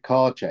catastrophic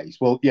car chase.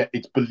 Well, yeah,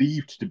 it's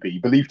believed to be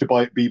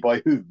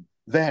by whom?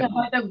 Yeah,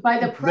 Them. by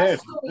the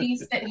press Them.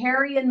 release that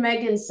Harry and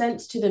Meghan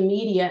sent to the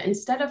media,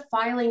 instead of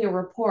filing a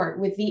report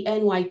with the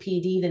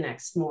NYPD the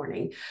next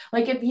morning.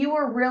 Like, if you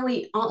were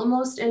really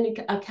almost in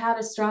a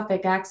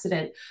catastrophic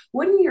accident,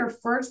 wouldn't your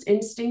first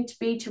instinct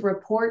be to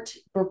report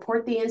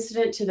the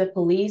incident to the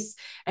police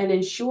and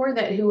ensure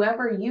that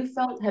whoever you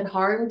felt had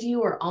harmed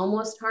you or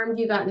almost harmed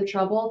you got in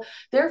trouble?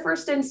 Their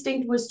first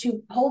instinct was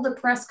to hold a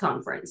press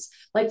conference.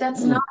 Like,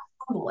 that's not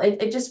normal.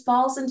 It just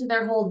falls into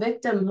their whole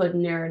victimhood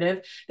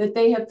narrative that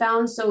they have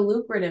found so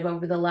lucrative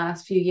over the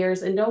last few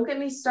years. And don't get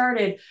me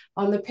started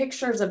on the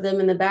pictures of them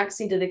in the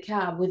backseat of the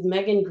cab with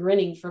Meghan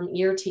grinning from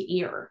ear to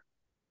ear.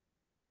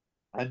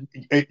 And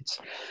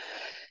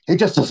it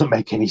just doesn't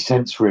make any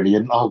sense, really.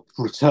 And I'll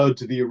return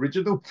to the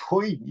original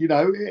point.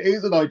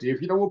 Here's an idea.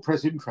 If you don't want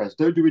press interest,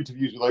 don't do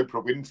interviews with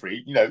Oprah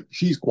Winfrey.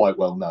 She's quite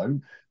well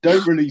known.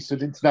 Don't release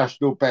an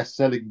international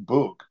best-selling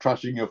book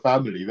trashing your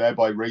family,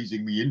 thereby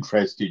raising the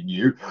interest in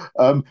you.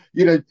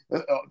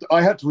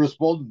 I had to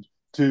respond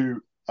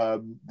to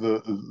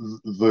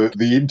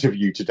the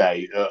interview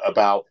today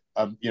about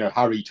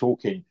Harry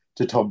talking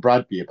to Tom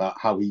Bradby about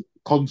how he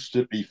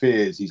constantly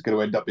fears he's going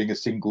to end up being a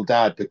single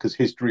dad because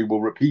history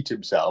will repeat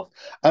himself.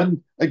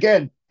 And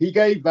again, he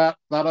gave that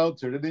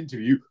answer in an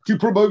interview to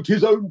promote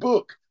his own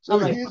book. So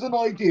here's an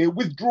idea: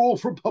 withdraw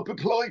from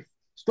public life.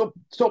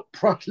 Stop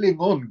prattling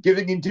on,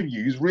 giving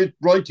interviews,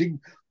 writing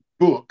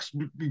books,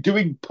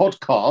 doing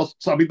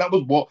podcasts. I mean, that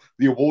was what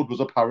the award was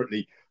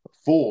apparently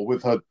for,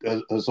 with her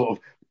sort of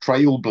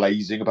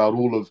trailblazing about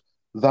all of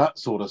that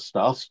sort of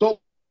stuff. Stop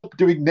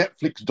doing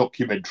Netflix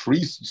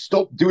documentaries.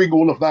 Stop doing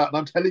all of that. And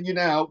I'm telling you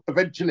now,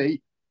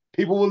 eventually,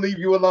 people will leave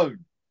you alone.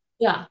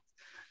 Yeah,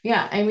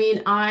 yeah. I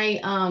mean,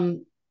 I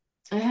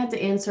had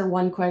to answer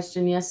one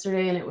question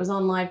yesterday, and it was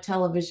on live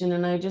television,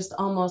 and I just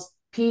almost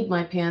peed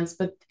my pants.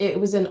 But it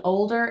was an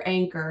older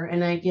anchor,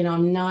 and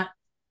I'm not.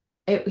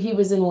 He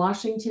was in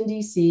Washington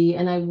D.C.,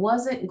 and I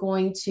wasn't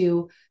going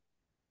to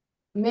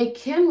make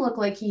him look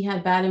like he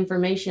had bad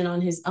information on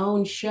his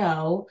own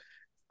show.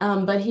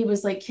 But he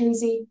was like,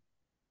 Kinsey,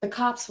 the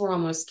cops were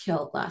almost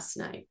killed last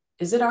night.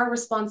 Is it our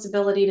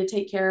responsibility to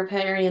take care of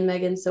Harry and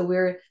Meghan? So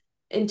we're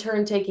in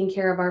turn taking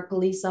care of our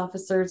police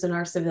officers and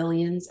our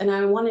civilians. And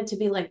I wanted to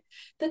be like,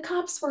 the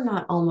cops were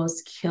not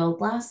almost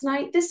killed last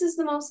night. This is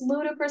the most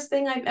ludicrous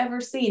thing I've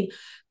ever seen.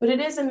 But it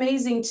is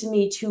amazing to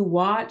me to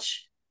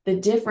watch the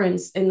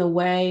difference in the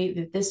way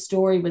that this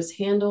story was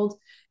handled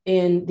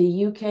in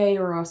the UK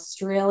or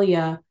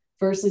Australia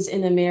versus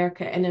in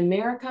America. In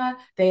America,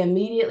 they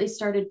immediately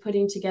started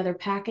putting together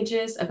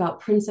packages about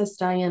Princess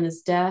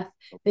Diana's death.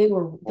 They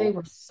were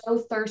so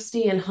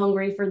thirsty and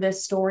hungry for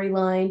this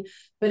storyline.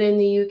 But in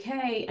the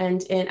UK,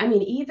 and I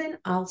mean, even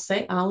I'll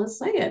say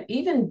it,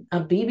 even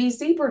a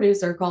BBC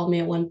producer called me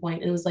at one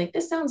point and was like,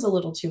 this sounds a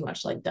little too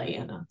much like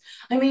Diana.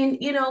 I mean,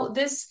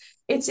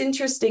 it's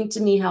interesting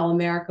to me how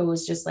America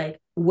was just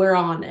like, we're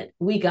on it.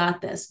 We got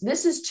this.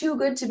 This is too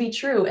good to be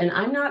true. And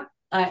I'm not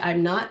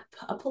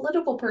a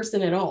political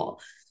person at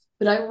all,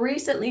 but I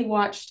recently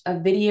watched a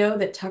video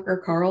that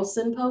Tucker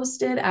Carlson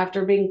posted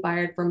after being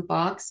fired from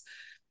Fox,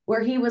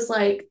 where he was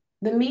like,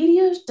 the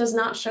media does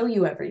not show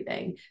you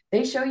everything.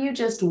 They show you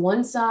just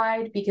one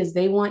side because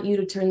they want you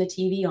to turn the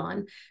TV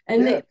on.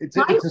 And yeah, it's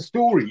a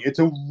story. It's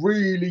a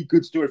really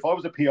good story. If I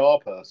was a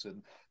PR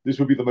person, this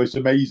would be the most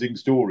amazing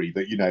story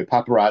that,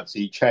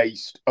 paparazzi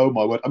chased. Oh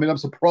my word. I mean, I'm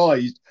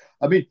surprised.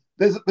 I mean,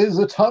 there's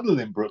a tunnel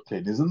in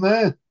Brooklyn, isn't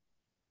there?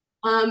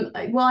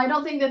 Well, I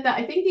don't think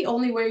I think the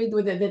only way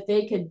that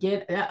they could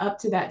get up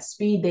to that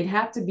speed, they'd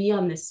have to be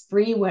on this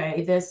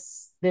freeway,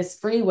 this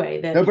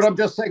freeway No, that. but I'm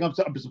just saying, I'm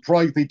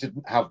surprised they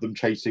didn't have them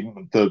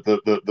chasing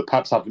the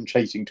Paps have them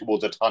chasing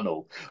towards a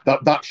tunnel.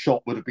 That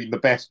shot would have been the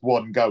best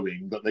one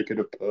going that they could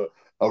have put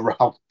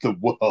around the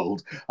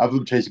world. Have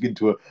them chasing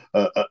into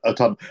a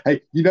tunnel.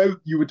 Hey,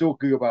 you were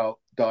talking about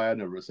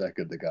Diana a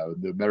second ago,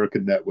 and the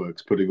American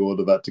networks putting all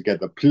of that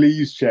together.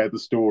 Please share the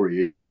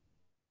story. Are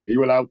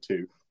you allowed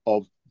to,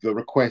 of the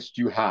request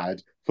you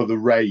had for the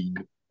rain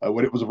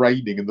when it was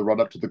raining in the run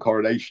up to the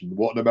coronation?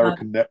 What an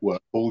American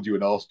network called you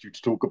and asked you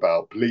to talk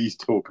about. Please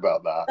talk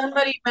about that.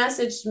 Somebody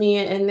messaged me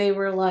and they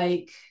were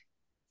like,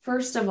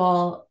 first of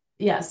all,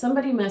 yeah,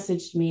 somebody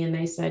messaged me and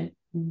they said,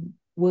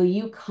 will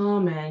you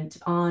comment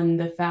on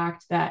the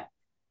fact that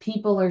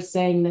people are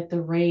saying that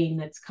the rain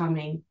that's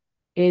coming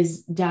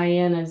is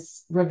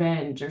Diana's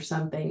revenge or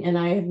something? And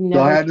I have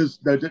never.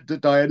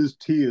 Diana's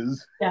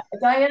tears. Yeah,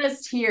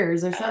 Diana's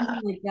tears or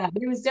something like that.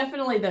 But it was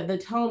definitely the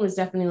tone was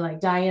definitely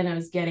like Diana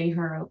was getting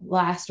her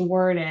last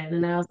word in.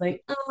 And I was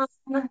like,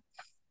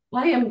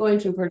 I am going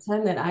to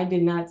pretend that I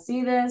did not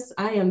see this.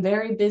 I am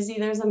very busy.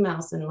 There's a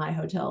mouse in my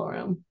hotel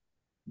room.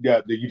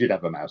 Yeah, you did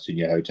have a mouse in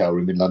your hotel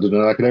room in London,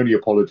 and I can only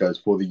apologise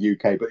for the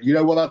UK. But you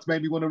know what that's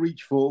made me want to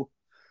reach for?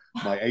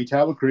 My 8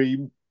 hour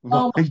cream.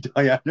 My Oh,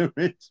 Diana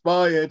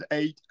inspired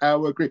 8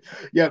 hour cream.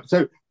 Yeah,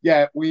 so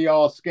yeah, we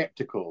are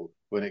skeptical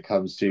when it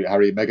comes to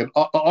Harry and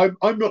Meghan.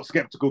 I'm not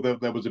skeptical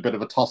that there was a bit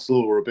of a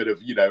tussle or a bit of,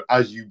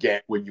 as you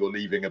get when you're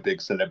leaving a big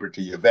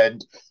celebrity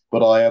event,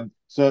 but I am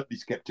certainly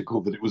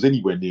skeptical that it was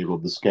anywhere near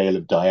on the scale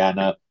of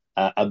Diana,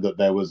 and that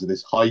there was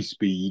this high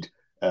speed,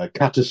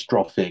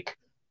 catastrophic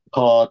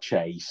car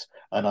chase.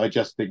 And I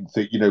just think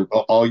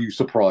that, are you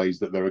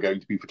surprised that there are going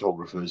to be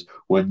photographers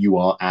when you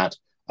are at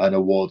an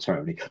award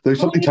ceremony? Though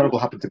something terrible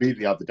happened to me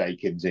the other day,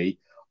 Kinsey.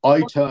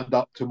 I turned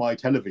up to my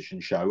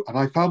television show and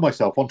I found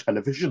myself on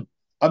television.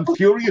 I'm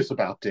furious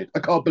about it. I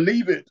can't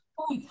believe it.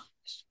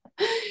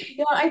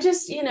 I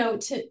just,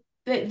 to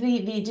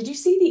the did you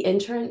see the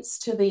entrance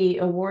to the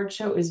award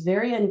show? It was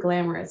very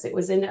unglamorous. It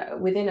was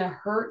within a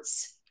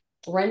Hertz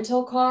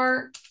rental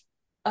car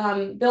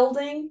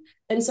building.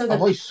 And so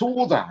I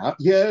saw that.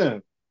 Yeah.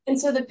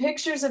 the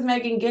pictures of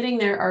Meghan getting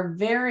there are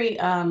very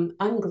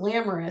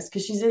unglamorous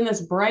because she's in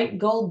this bright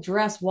gold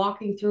dress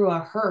walking through a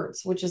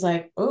Hertz, which is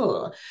like,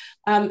 oh.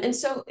 And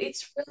so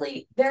it's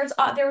really there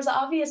was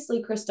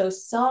obviously, Christo,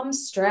 some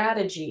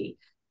strategy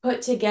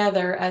put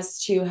together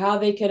as to how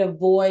they could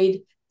avoid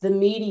the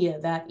media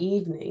that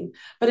evening.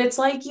 But it's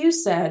like you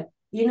said,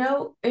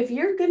 if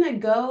you're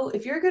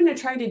gonna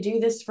try to do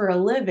this for a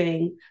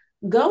living,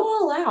 go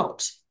all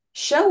out.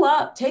 Show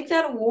up, take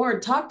that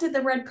award, talk to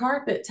the red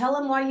carpet, tell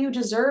them why you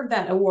deserve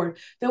that award.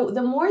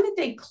 The more that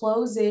they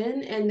close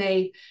in and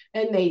they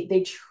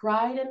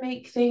try to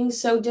make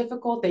things so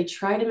difficult, they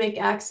try to make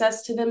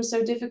access to them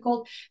so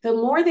difficult, the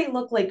more they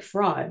look like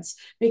frauds.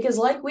 Because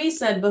like we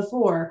said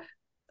before,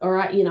 or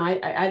I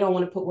don't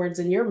want to put words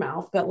in your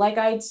mouth, but like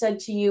I said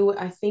to you,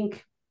 I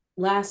think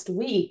last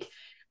week,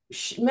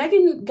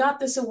 Meghan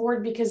got this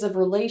award because of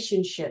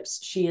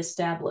relationships she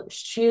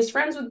established. She is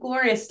friends with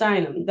Gloria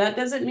Steinem. That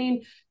doesn't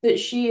mean that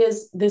she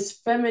is this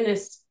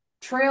feminist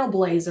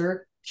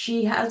trailblazer.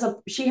 She has a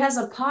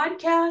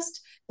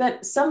podcast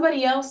that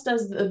somebody else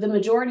does the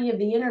majority of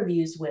the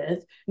interviews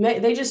with.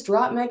 They just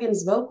drop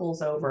Meghan's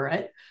vocals over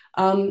it.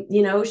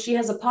 She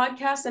has a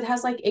podcast that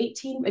has like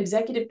 18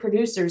 executive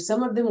producers.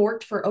 Some of them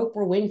worked for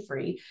Oprah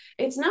Winfrey.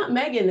 It's not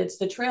Meghan that's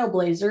the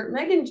trailblazer.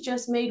 Meghan's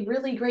just made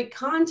really great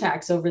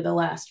contacts over the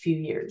last few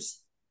years.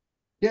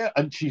 Yeah,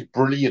 and she's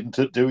brilliant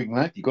at doing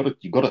that. You got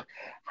to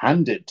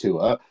hand it to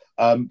her.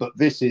 But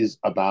this is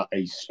about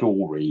a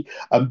story.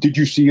 Did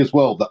you see as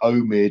well that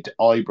Omid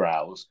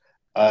Eyebrows?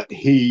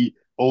 He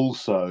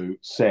also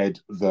said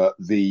that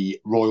the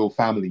royal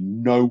family,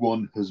 no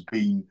one has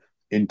been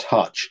in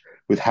touch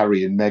with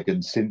Harry and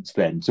Meghan since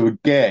then. So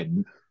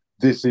again,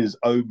 this is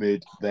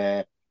Omid,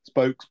 their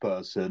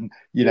spokesperson,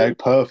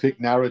 perfect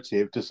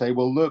narrative to say,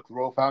 well, look, the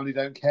royal family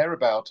don't care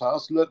about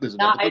us. Look, there's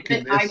Yeah, another book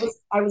in I this.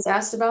 was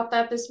asked about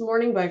that this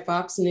morning by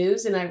Fox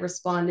News, and I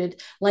responded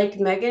like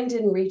Meghan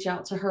didn't reach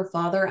out to her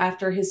father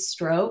after his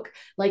stroke.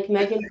 Like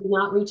Meghan did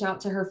not reach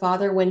out to her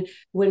father when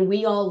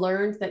we all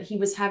learned that he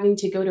was having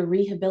to go to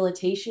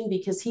rehabilitation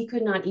because he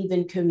could not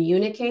even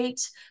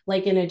communicate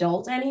like an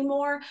adult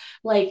anymore.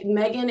 Like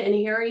Meghan and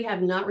Harry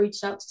have not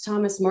reached out to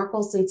Thomas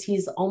Markle since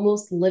he's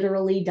almost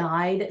literally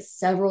died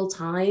several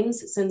times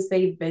since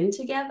they've been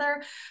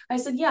together. I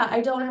said, yeah,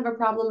 I don't have a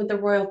problem with the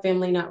royal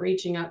family not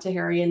reaching out to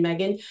Harry and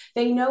Meghan.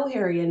 They know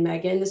Harry and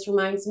Meghan. This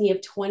reminds me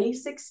of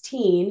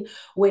 2016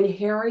 when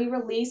Harry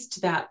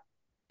released that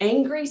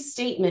angry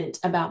statement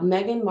about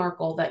Meghan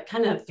Markle that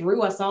kind of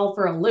threw us all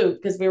for a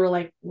loop because we were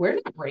like, we're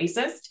not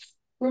racist.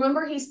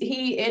 Remember,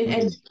 he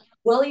and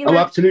William. Oh,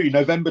 absolutely.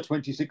 November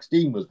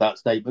 2016 was that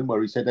statement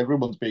where he said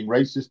everyone's being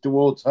racist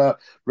towards her,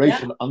 Yeah.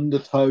 racial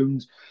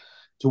undertones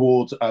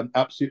towards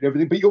absolutely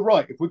everything. But you're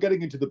right. If we're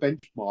getting into the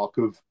benchmark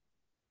of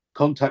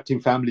contacting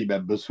family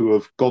members who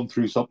have gone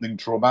through something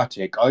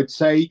traumatic, I'd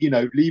say,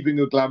 leaving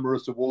a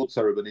glamorous award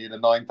ceremony in a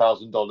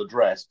 $9,000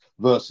 dress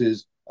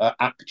versus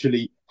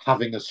actually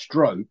having a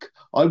stroke,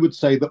 I would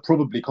say that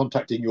probably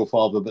contacting your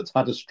father that's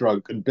had a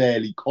stroke and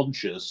barely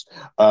conscious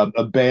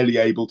and barely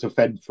able to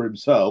fend for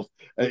himself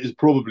is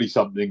probably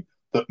something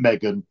that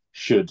Meghan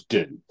should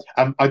do.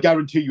 I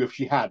guarantee you, if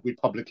she had, we'd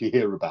publicly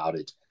hear about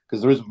it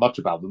because there isn't much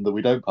about them that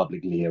we don't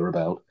publicly hear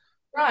about.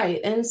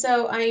 Right. And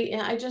so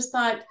I just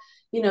thought,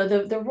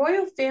 the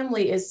royal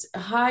family is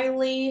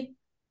highly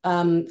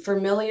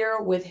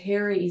familiar with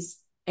Harry's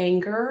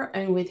anger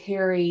and with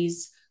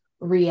Harry's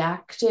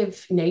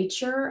reactive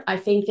nature. I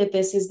think that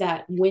this is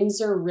that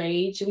Windsor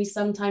rage we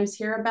sometimes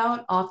hear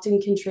about,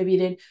 often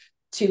contributed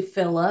to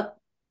Philip,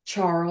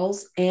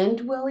 Charles,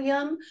 and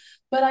William.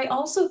 But I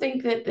also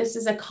think that this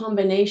is a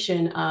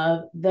combination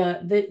of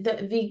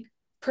the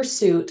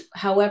pursuit,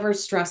 however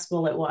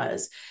stressful it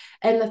was,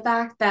 and the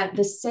fact that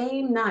the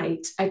same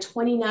night, a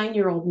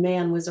 29-year-old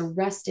man was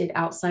arrested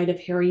outside of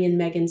Harry and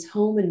Meghan's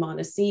home in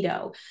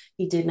Montecito.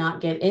 He did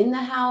not get in the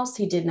house,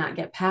 he did not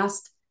get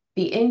past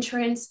the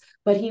entrance,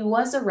 but he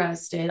was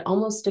arrested,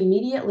 almost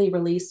immediately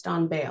released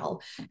on bail.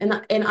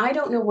 And I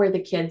don't know where the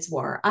kids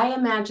were. I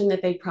imagine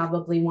that they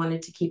probably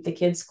wanted to keep the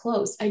kids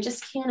close. I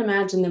just can't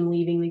imagine them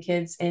leaving the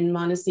kids in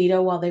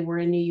Montecito while they were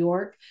in New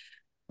York.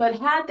 But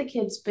had the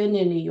kids been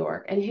in New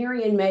York and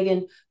Harry and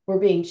Meghan were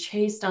being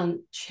chased,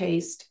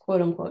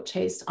 quote unquote,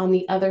 chased on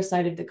the other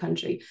side of the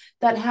country,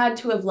 that had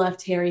to have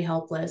left Harry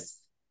helpless.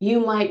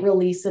 You might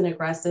release an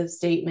aggressive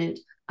statement.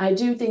 I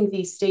do think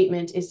the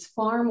statement is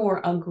far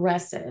more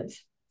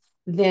aggressive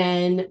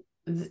than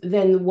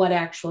what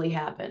actually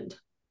happened.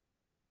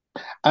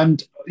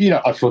 And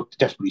I feel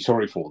desperately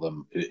sorry for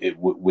them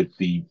with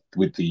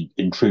the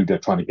intruder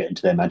trying to get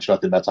into their mansion. I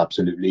think that's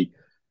absolutely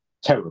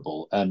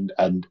terrible, and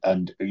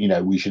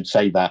we should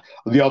say that.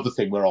 The other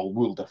thing where I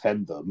will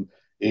defend them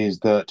is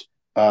that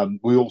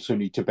we also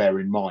need to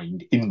bear in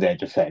mind, in their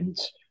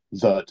defence,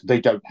 that they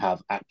don't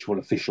have actual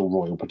official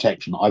royal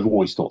protection. I've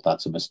always thought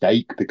that's a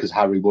mistake because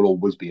Harry will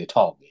always be a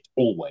target,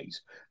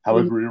 always. Mm.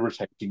 However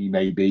irritating he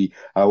may be,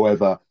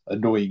 however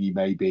annoying he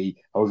may be,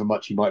 however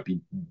much he might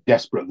be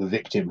desperate for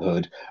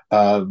victimhood,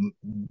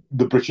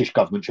 the British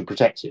government should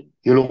protect him.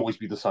 He'll always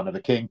be the son of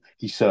a king.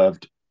 He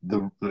served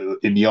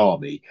in the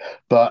army,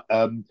 but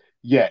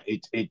yeah,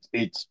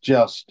 it's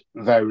just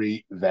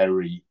very,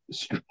 very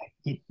strange.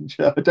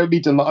 I don't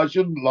need to laugh. I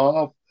shouldn't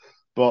laugh,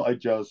 but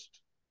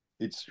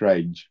it's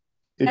strange.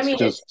 I It's mean,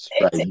 just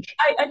strange.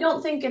 I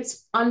don't think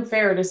it's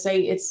unfair to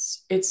say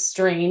it's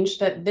strange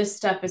that this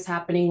step is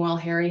happening while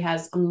Harry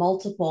has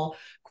multiple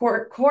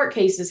court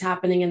cases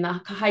happening in the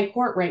high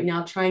court right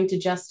now, trying to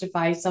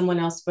justify someone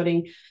else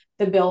footing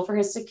the bill for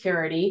his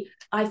security.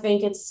 I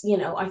think it's,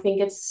 I think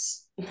Did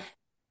it's.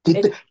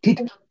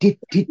 the,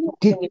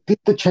 did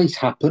the chase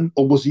happen,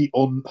 or was he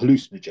on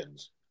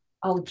hallucinogens?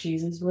 Oh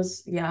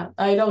Jesus, yeah.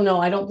 I don't know.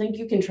 I don't think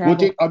you can What travel.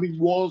 did I mean?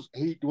 Was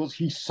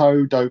he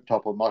so doped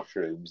up on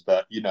mushrooms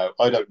that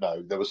I don't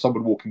know. There was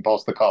someone walking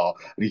past the car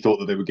and he thought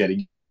that they were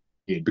getting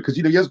in because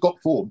he has got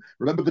form.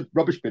 Remember the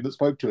rubbish bin that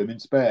spoke to him in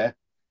Spare?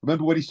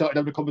 Remember when he started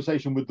having a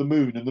conversation with the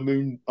moon and the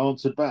moon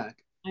answered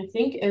back? I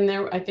think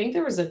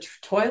there was a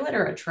toilet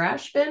or a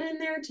trash bin in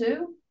there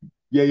too.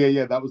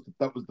 Yeah. That was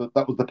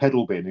the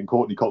pedal bin in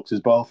Courtney Cox's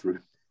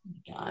bathroom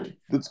Oh God.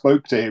 that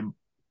spoke to him.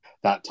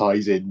 That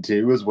ties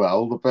into as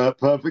well the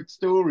perfect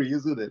story,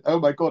 isn't it? Oh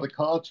my god, a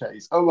car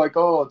chase! Oh my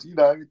god,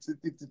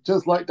 it's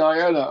just like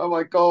Diana. Oh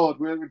my god,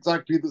 we're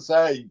exactly the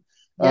same.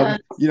 Yeah.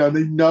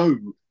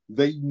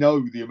 They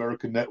know the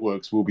American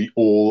networks will be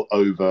all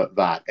over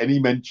that. Any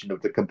mention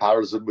of the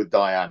comparison with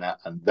Diana,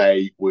 and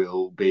they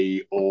will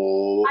be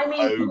all I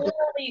mean, over.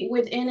 literally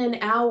within an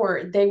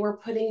hour, they were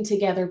putting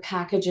together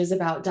packages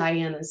about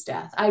Diana's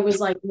death. I was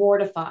like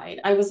mortified.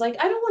 I was like,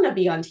 I don't want to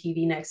be on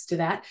TV next to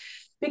that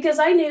because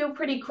I knew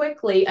pretty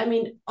quickly. I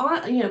mean,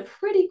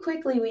 pretty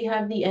quickly we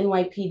have the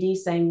NYPD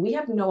saying we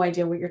have no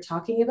idea what you're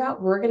talking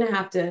about. We're gonna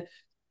have to.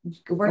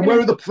 We're And gonna. where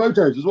are the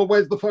photos as well?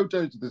 Where's the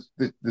photos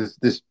of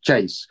this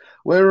chase?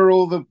 Where are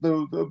all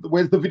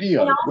where's the And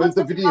video? all Where's of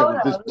the the video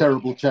of this photos.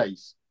 terrible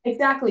chase?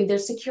 Exactly.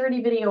 There's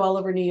security video all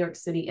over New York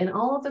City, and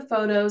all of the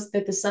photos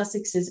that the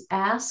Sussexes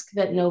ask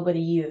that nobody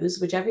use,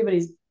 which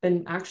everybody's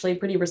been actually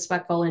pretty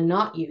respectful in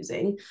not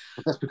using.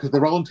 But that's because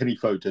there aren't any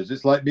photos.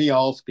 It's like me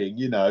asking,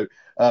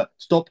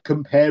 stop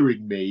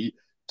comparing me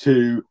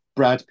to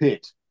Brad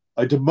Pitt.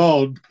 I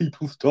demand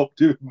people stop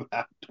doing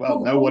that. Well,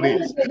 Well, no one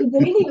is. the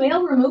Daily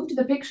Mail removed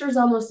the pictures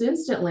almost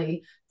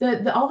instantly.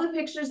 All the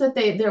pictures that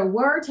there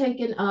were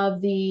taken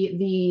of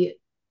the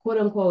quote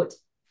unquote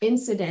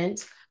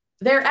incident,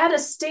 they're at a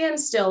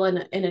standstill in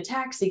a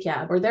taxi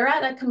cab, or they're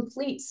at a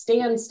complete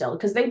standstill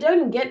because they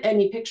didn't get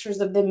any pictures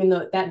of them in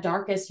that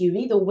dark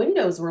SUV. The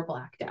windows were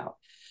blacked out.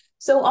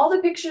 So all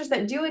the pictures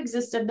that do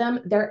exist of them,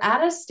 they're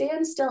at a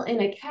standstill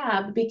in a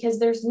cab because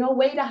there's no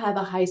way to have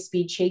a high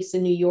speed chase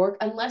in New York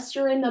unless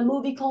you're in the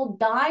movie called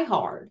Die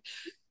Hard.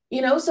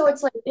 So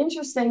it's like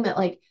interesting that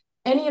like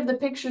any of the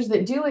pictures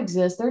that do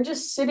exist, they're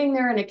just sitting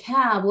there in a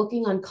cab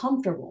looking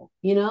uncomfortable.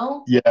 Yeah,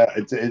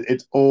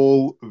 it's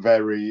all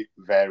very,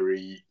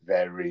 very,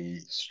 very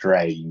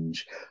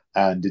strange,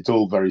 and it's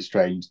all very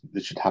strange that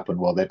this should happen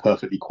while they're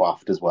perfectly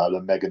coiffed as well,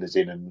 and Megan is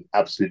in an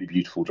absolutely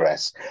beautiful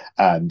dress,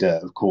 and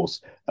of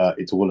course,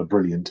 it's all a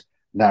brilliant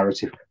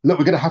narrative. Look,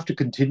 we're going to have to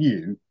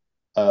continue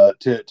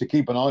to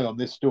keep an eye on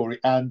this story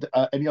and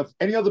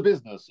any other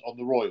business on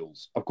the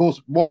Royals. Of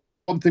course,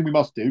 one thing we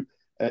must do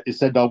is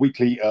send our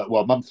weekly,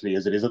 well, monthly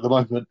as it is at the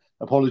moment,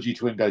 apology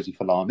to Ngozi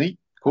Fulani,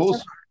 of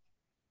course.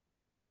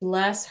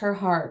 Bless her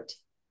heart.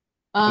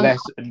 Um, Bless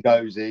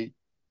Ngozi.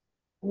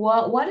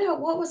 what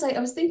was I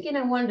was thinking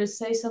I wanted to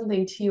say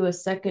something to you a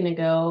second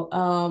ago.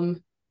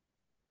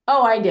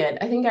 Oh, I did.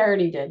 I think I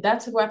already did.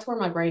 That's where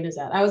my brain is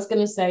at. I was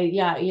gonna say,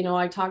 yeah,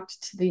 I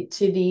talked to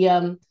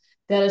the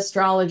that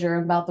astrologer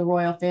about the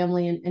royal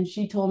family, and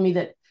she told me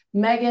that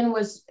Megan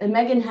was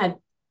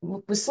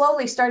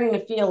slowly starting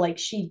to feel like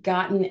she'd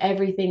gotten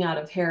everything out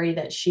of Harry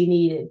that she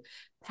needed: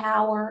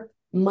 power,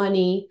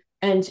 money,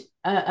 and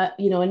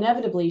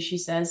inevitably, she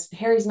says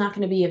Harry's not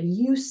going to be of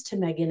use to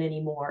Megan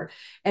anymore.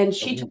 And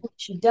she told me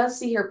she does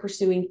see her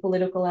pursuing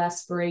political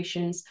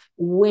aspirations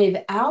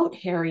without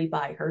Harry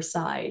by her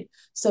side.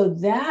 So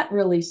that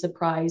really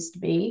surprised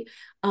me.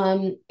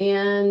 And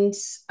yeah,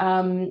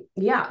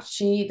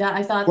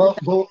 I thought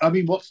Well, I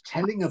mean, what's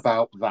telling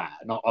about that?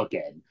 Not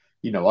again.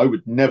 I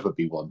would never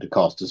be one to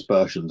cast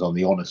aspersions on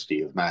the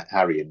honesty of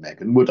Harry and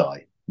Meghan, would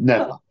I?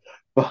 Never.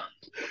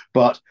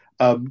 But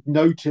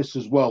notice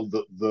as well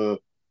that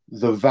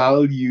the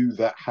value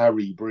that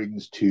Harry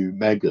brings to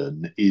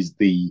Meghan is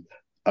the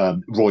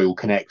royal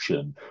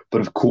connection.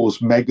 But of course,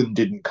 Meghan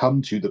didn't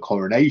come to the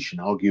coronation,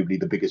 arguably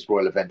the biggest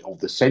royal event of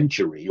the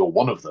century, or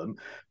one of them,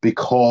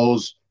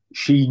 because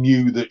she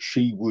knew that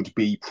she would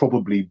be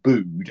probably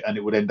booed and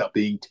it would end up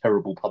being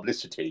terrible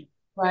publicity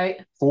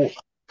right. for her.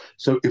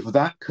 So if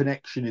that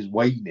connection is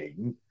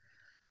waning,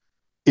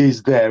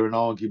 is there an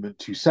argument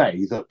to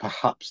say that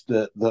perhaps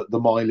the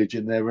mileage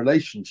in their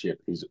relationship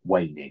is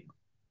waning?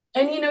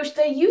 And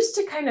they used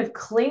to kind of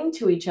cling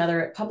to each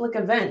other at public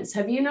events.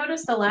 Have you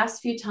noticed the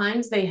last few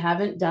times they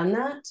haven't done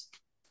that?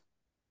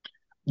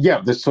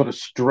 Yeah, this sort of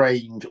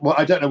strange. Well,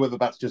 I don't know whether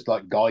that's just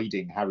like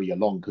guiding Harry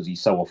along because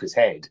he's so off his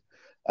head.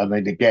 I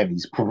mean, again,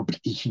 he's probably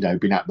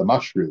been at the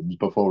mushrooms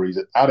before he's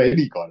at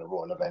any kind of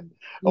royal event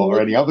or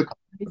any other kind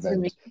of You're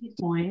event. making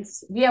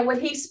points. Yeah, when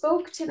he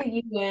spoke to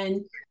the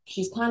UN,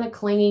 she's kind of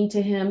clinging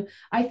to him.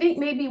 I think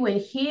maybe when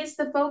he's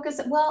the focus,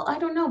 well, I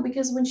don't know,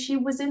 because when she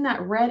was in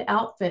that red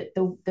outfit,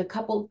 a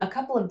couple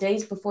of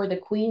days before the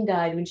Queen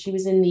died, when she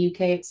was in the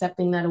UK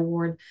accepting that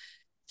award,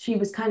 she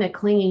was kind of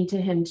clinging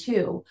to him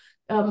too.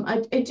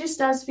 It just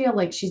does feel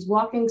like she's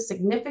walking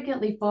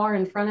significantly far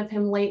in front of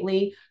him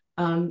lately.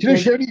 Do you know,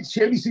 she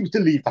only seems to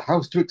leave the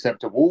house to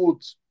accept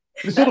awards.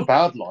 It's not a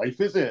bad life,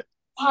 is it?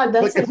 God,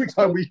 that's Like every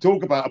time we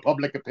talk about a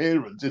public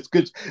appearance, it's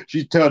because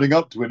she's turning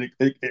up to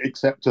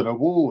accept an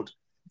award.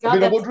 I God,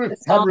 mean, I that's wonder if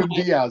a Cameron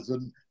sign. Diaz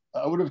and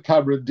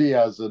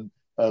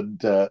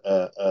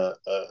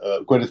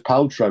Gwyneth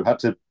Paltrow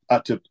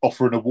had to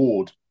offer an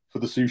award for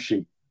the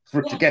sushi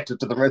for to Yeah, get her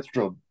to the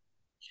restaurant.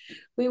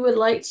 we would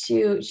like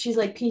to. She's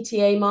like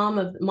PTA mom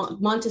of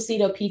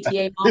Montecito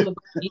PTA mom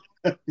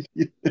of.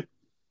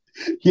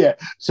 Yeah,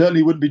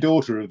 certainly wouldn't be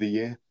daughter of the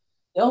year.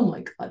 Oh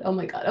my God. Oh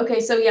my God. Okay,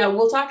 so yeah,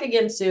 we'll talk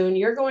again soon.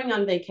 You're going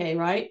on vacay,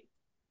 right?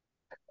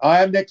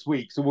 I am next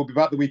week, so we'll be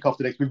back the week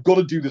after next. We've got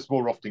to do this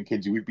more often,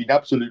 Kinsey. We've been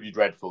absolutely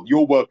dreadful.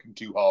 You're working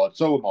too hard,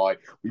 so am I.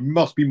 We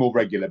must be more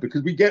regular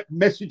because we get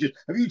messages.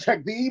 Have you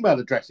checked the email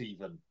address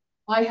even?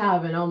 I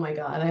haven't. Oh my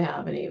God, I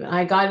haven't even.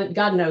 I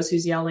God knows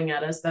who's yelling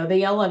at us though. They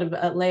yell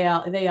at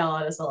layout. They yell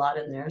at us a lot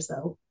in there.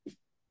 So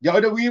Yeah, I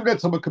know. We even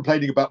had someone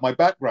complaining about my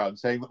background,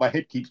 saying that my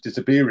head keeps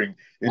disappearing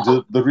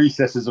into the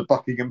recesses of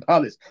Buckingham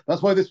Palace.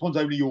 That's why this one's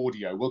only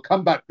audio. We'll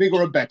come back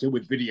bigger and better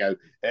with video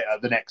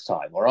the next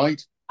time. All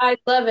right. I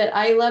love it.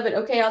 I love it.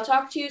 Okay, I'll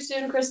talk to you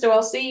soon, Crystal.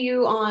 I'll see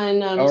you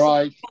on. All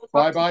right.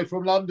 Bye Talk to, bye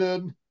from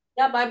London.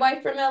 yeah, bye bye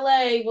from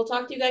LA. We'll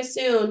talk to you guys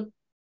soon.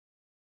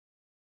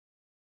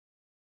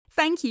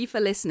 Thank you for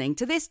listening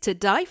to this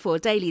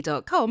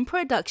todiefordaily.com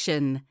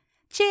production.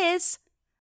 Cheers!